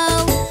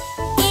low.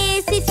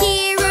 Is it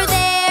here or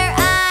there?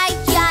 I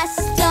just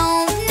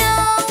don't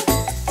know.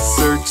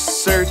 Search,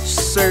 search,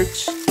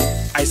 search.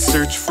 I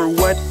search for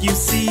what you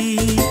see.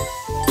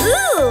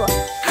 Ooh,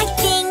 I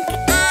think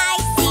I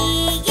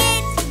see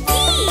it.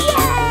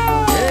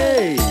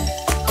 Hey!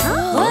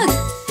 Look,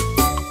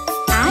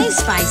 I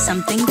spy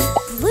something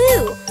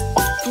Blue,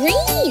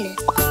 green,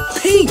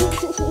 pink.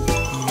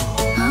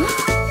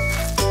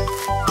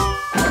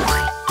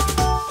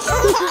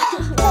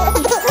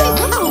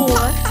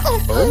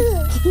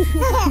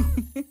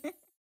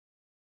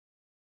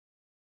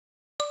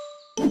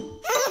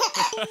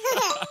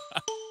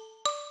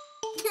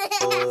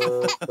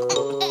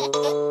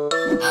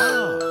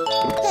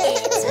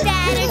 It's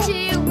better to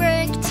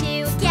work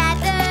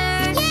together.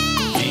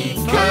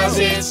 Because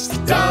it's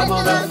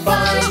double the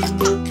fun.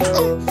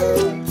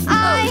 I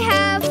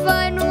have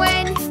fun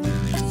when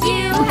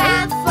you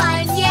have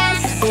fun,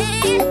 yes.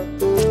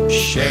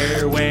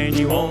 Share when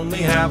you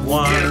only have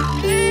one.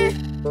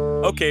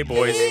 Okay,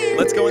 boys,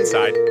 let's go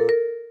inside.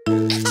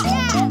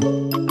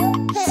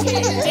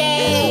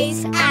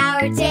 Today's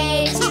our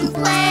day to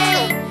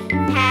play,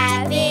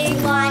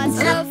 having lots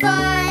of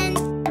fun.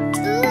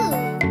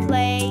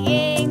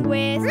 Playing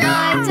with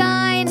my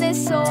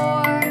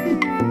dinosaur.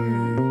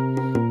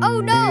 Oh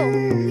no,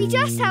 we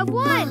just have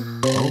one.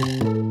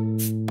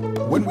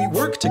 When we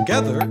work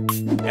together,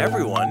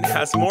 Everyone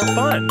has more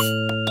fun.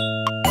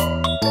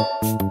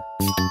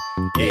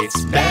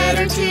 It's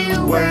better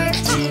to work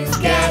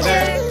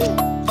together.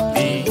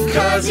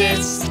 Because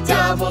it's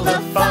double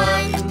the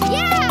fun.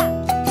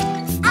 Yeah!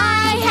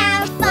 I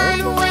have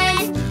fun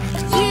when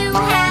you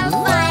have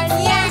fun,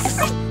 yes.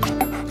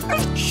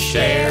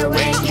 Share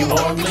when you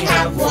only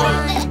have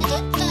one.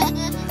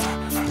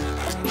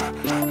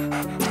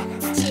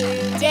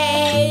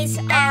 Today's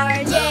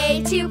our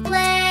day to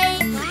play,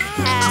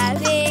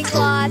 having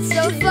lots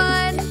of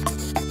fun.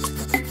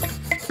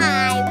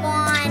 I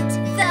want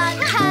the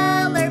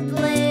color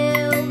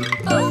blue.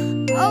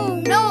 Oh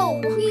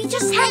no, we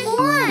just have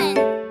one.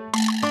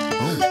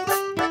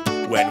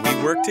 When we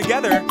work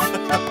together,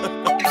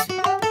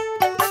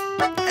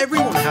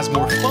 everyone has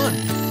more fun.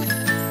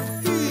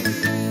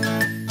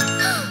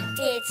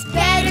 It's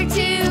better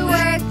to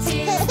work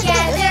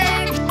together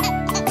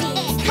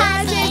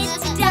because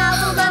it's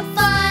double the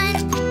fun.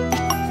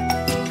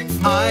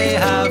 I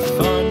have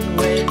fun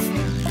when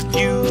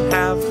you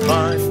have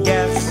fun,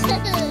 yes.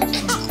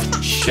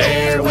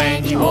 Share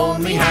when you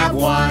only have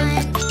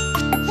one.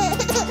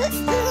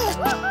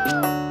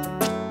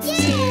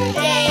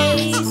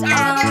 Today's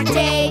our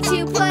day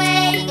to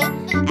play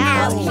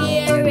out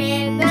here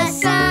in the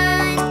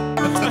sun,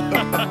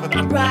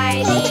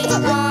 riding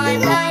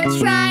on a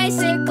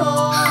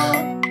tricycle.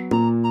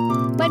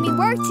 When we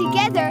work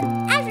together,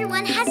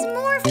 everyone has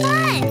more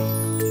fun.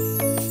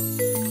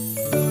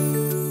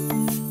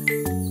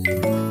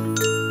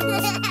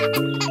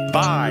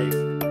 5,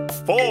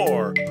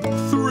 4,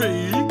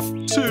 3,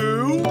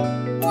 2,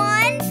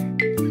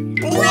 1,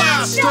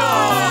 blast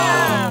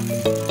off!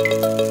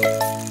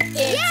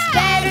 It's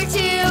better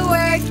to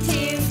work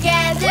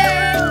together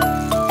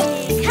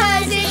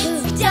because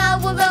it's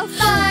double the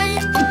fun.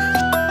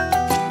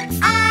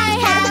 I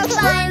have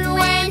fun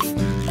when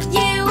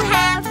you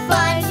have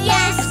fun,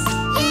 yes.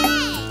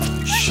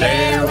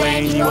 Share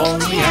when you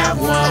only have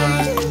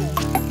one.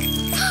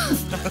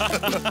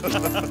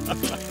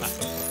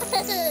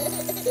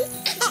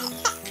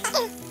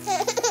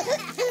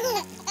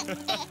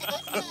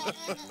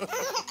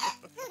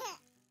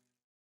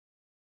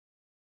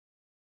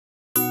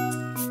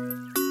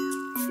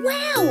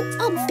 Wow,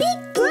 a big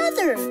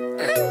brother!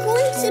 I'm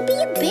going to be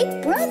a big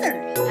brother.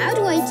 How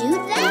do I do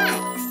that?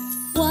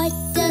 What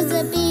does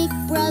a big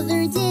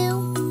brother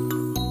do?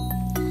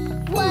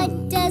 What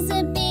does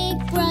a big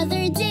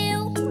brother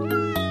do?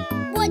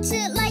 What's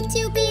it like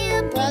to be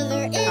a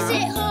brother? Is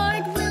it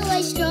hard? Will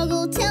I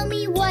struggle? Tell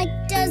me, what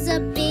does a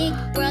big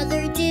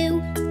brother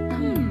do?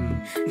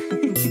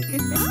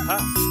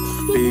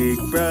 Big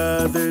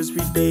brothers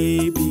read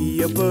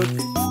baby a book.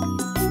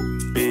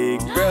 Big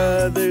brothers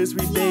brothers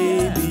read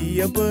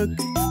baby a book.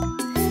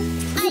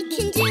 I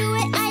can do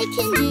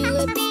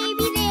it,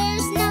 baby,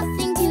 there's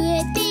nothing to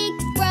it. Big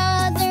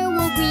brother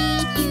will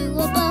read you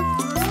a book.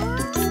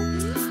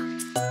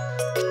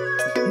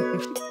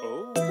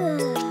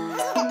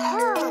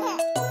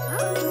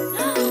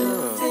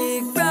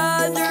 Big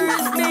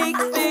brothers make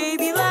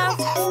baby laugh.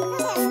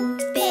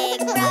 Big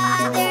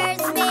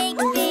brothers make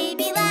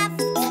baby laugh.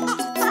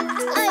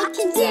 I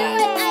can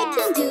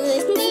do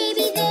it,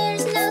 baby,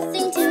 there's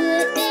nothing to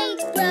it. Big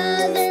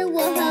brother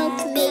will help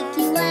make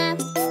you laugh.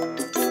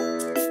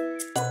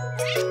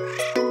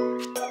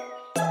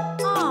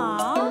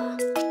 Aww.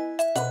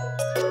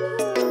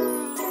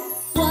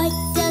 What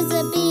does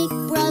a big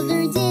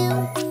brother do?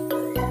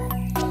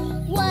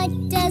 What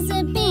does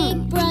a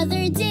big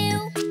brother do?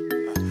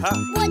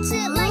 What's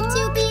it like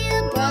to be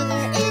a brother?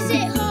 Is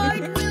it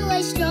hard? Will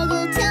I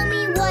struggle? Tell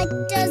me, what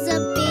does a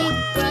big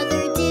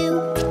brother do?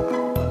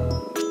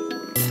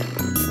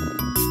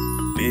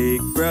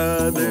 Big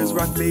brothers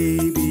rock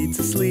baby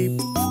to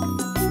sleep.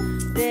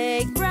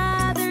 Big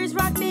brothers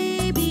rock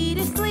baby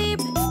to sleep.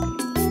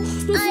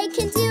 I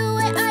can do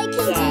it,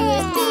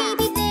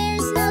 baby,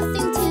 there's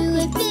nothing to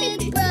it.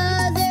 Big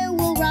brother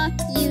will rock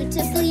you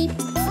to sleep.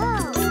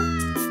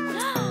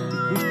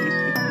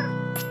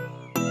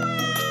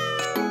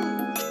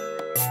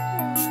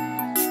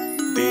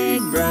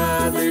 Big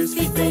brothers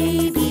feed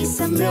baby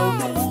some milk.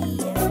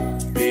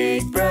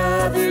 Big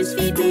brothers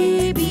feed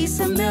baby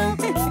some milk.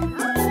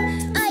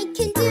 I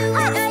can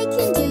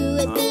do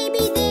it,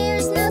 baby,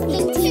 there's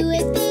nothing to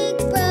it. Big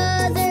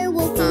brother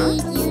will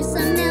feed you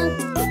some milk.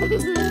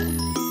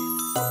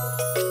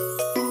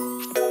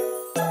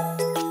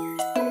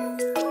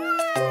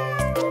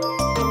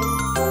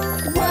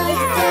 What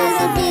does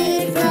a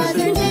big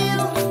brother do?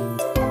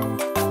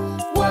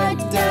 What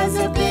does a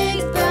big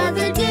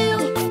brother do?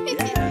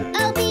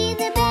 I'll be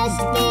the best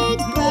big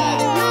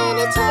brother when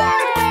it's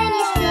hard, when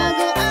you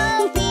struggle.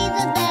 I'll be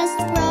the best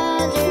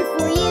brother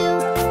for you.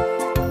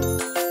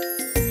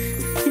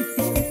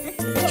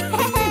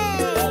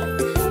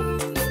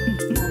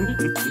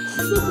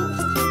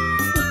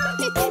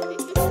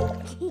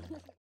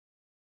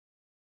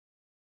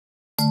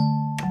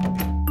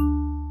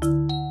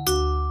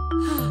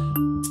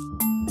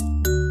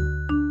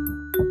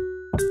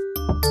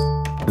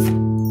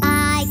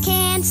 I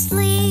can't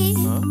sleep.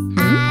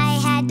 I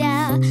had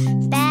a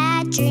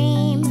bad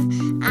dream.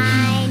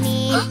 I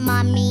need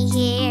mommy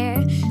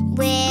here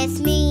with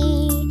me.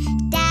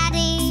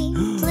 Daddy,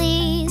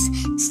 please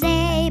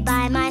stay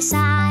by my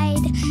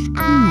side.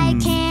 I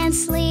can't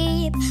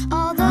sleep,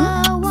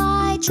 although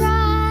I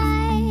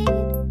tried.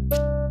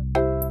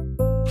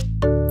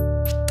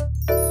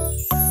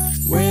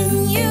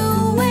 When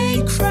you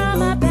wake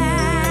from a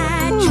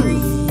bad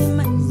dream,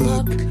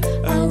 look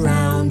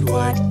around,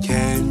 what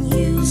can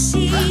you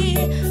see?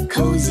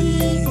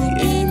 Cozy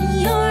in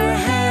your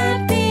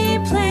happy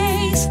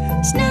place,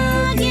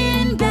 snug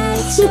in bed,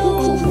 so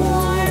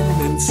warm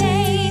and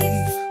safe.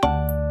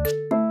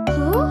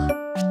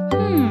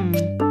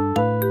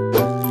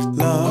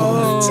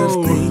 Lots of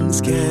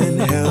things can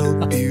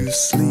help you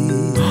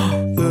sleep.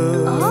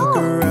 Look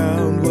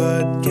around,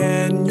 what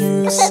can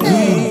you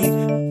see?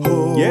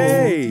 Hold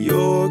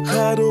your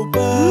cuddle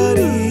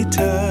buddy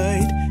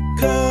tight.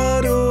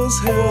 Cuddles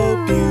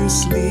help you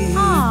sleep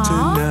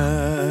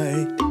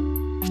tonight.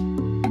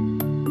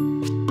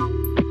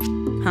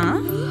 Huh?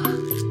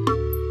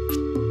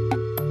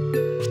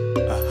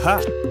 Aha!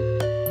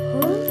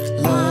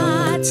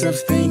 Lots of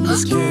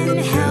things can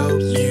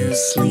help you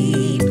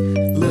sleep.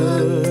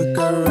 Look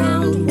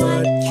around,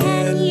 what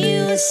can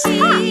you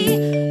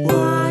see?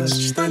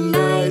 Watch the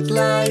night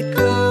light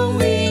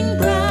glowing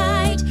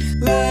bright.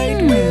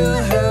 Light will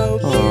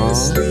help you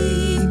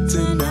sleep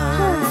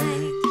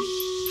tonight.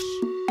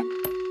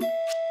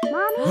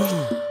 Mommy?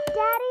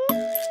 Daddy?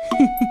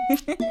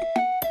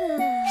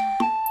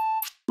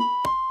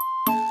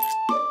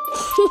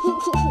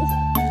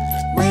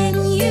 When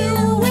you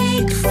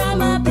wake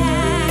from a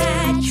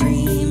bad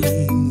dream,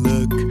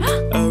 Look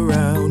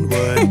around,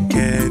 what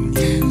can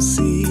you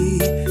see?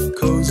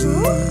 Cozy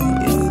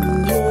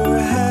in your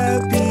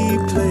happy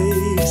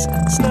place,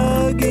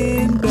 snug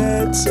in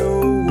bed, so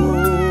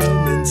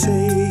warm and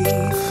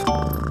safe.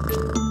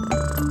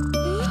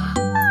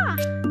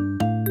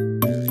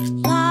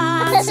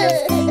 lots of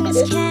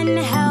things can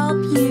help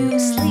you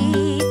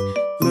sleep.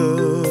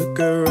 Look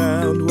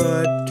around,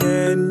 what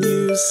can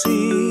you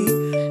see?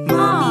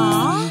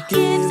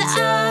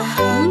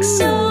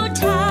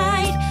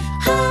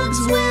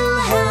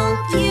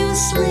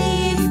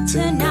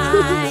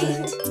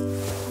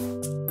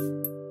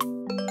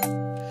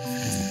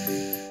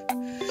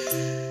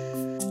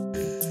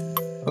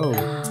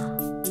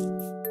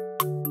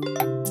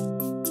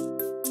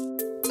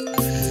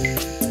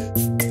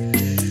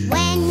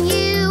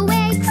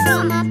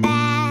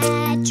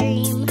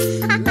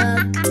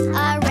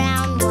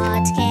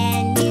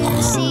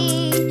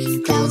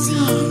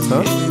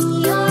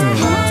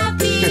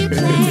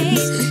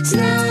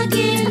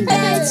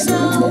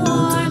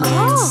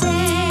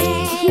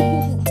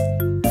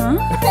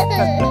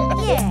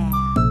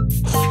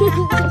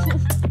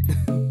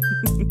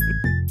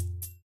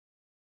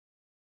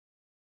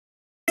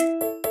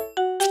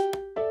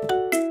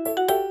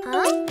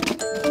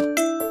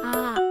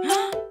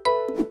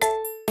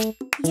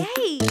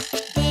 Yay!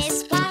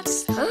 This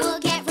box will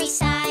get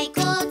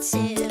recycled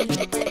soon.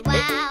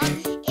 Wow,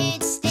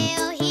 it's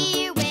still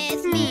here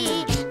with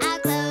me. I'll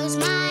close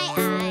my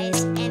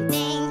eyes and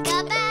think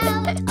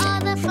about all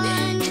the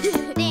fun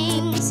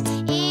things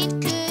it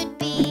could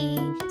be.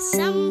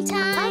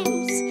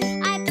 Sometimes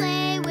I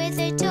play with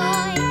a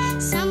toy.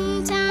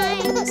 Sometimes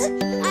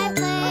I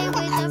play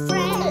with a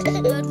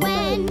friend. But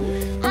when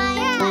I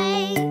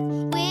play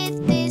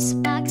with this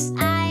box,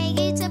 I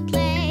get to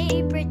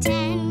play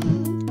pretend.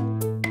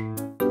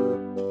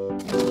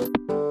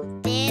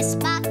 This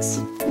box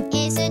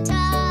is a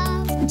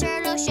tough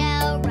turtle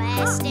shell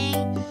resting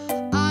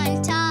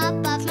on top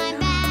of my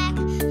back.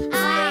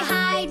 I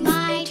hide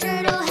my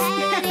turtle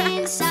head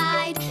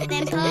inside,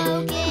 then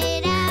poke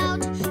it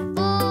out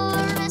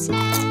for a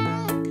snack.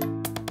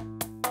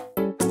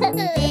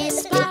 This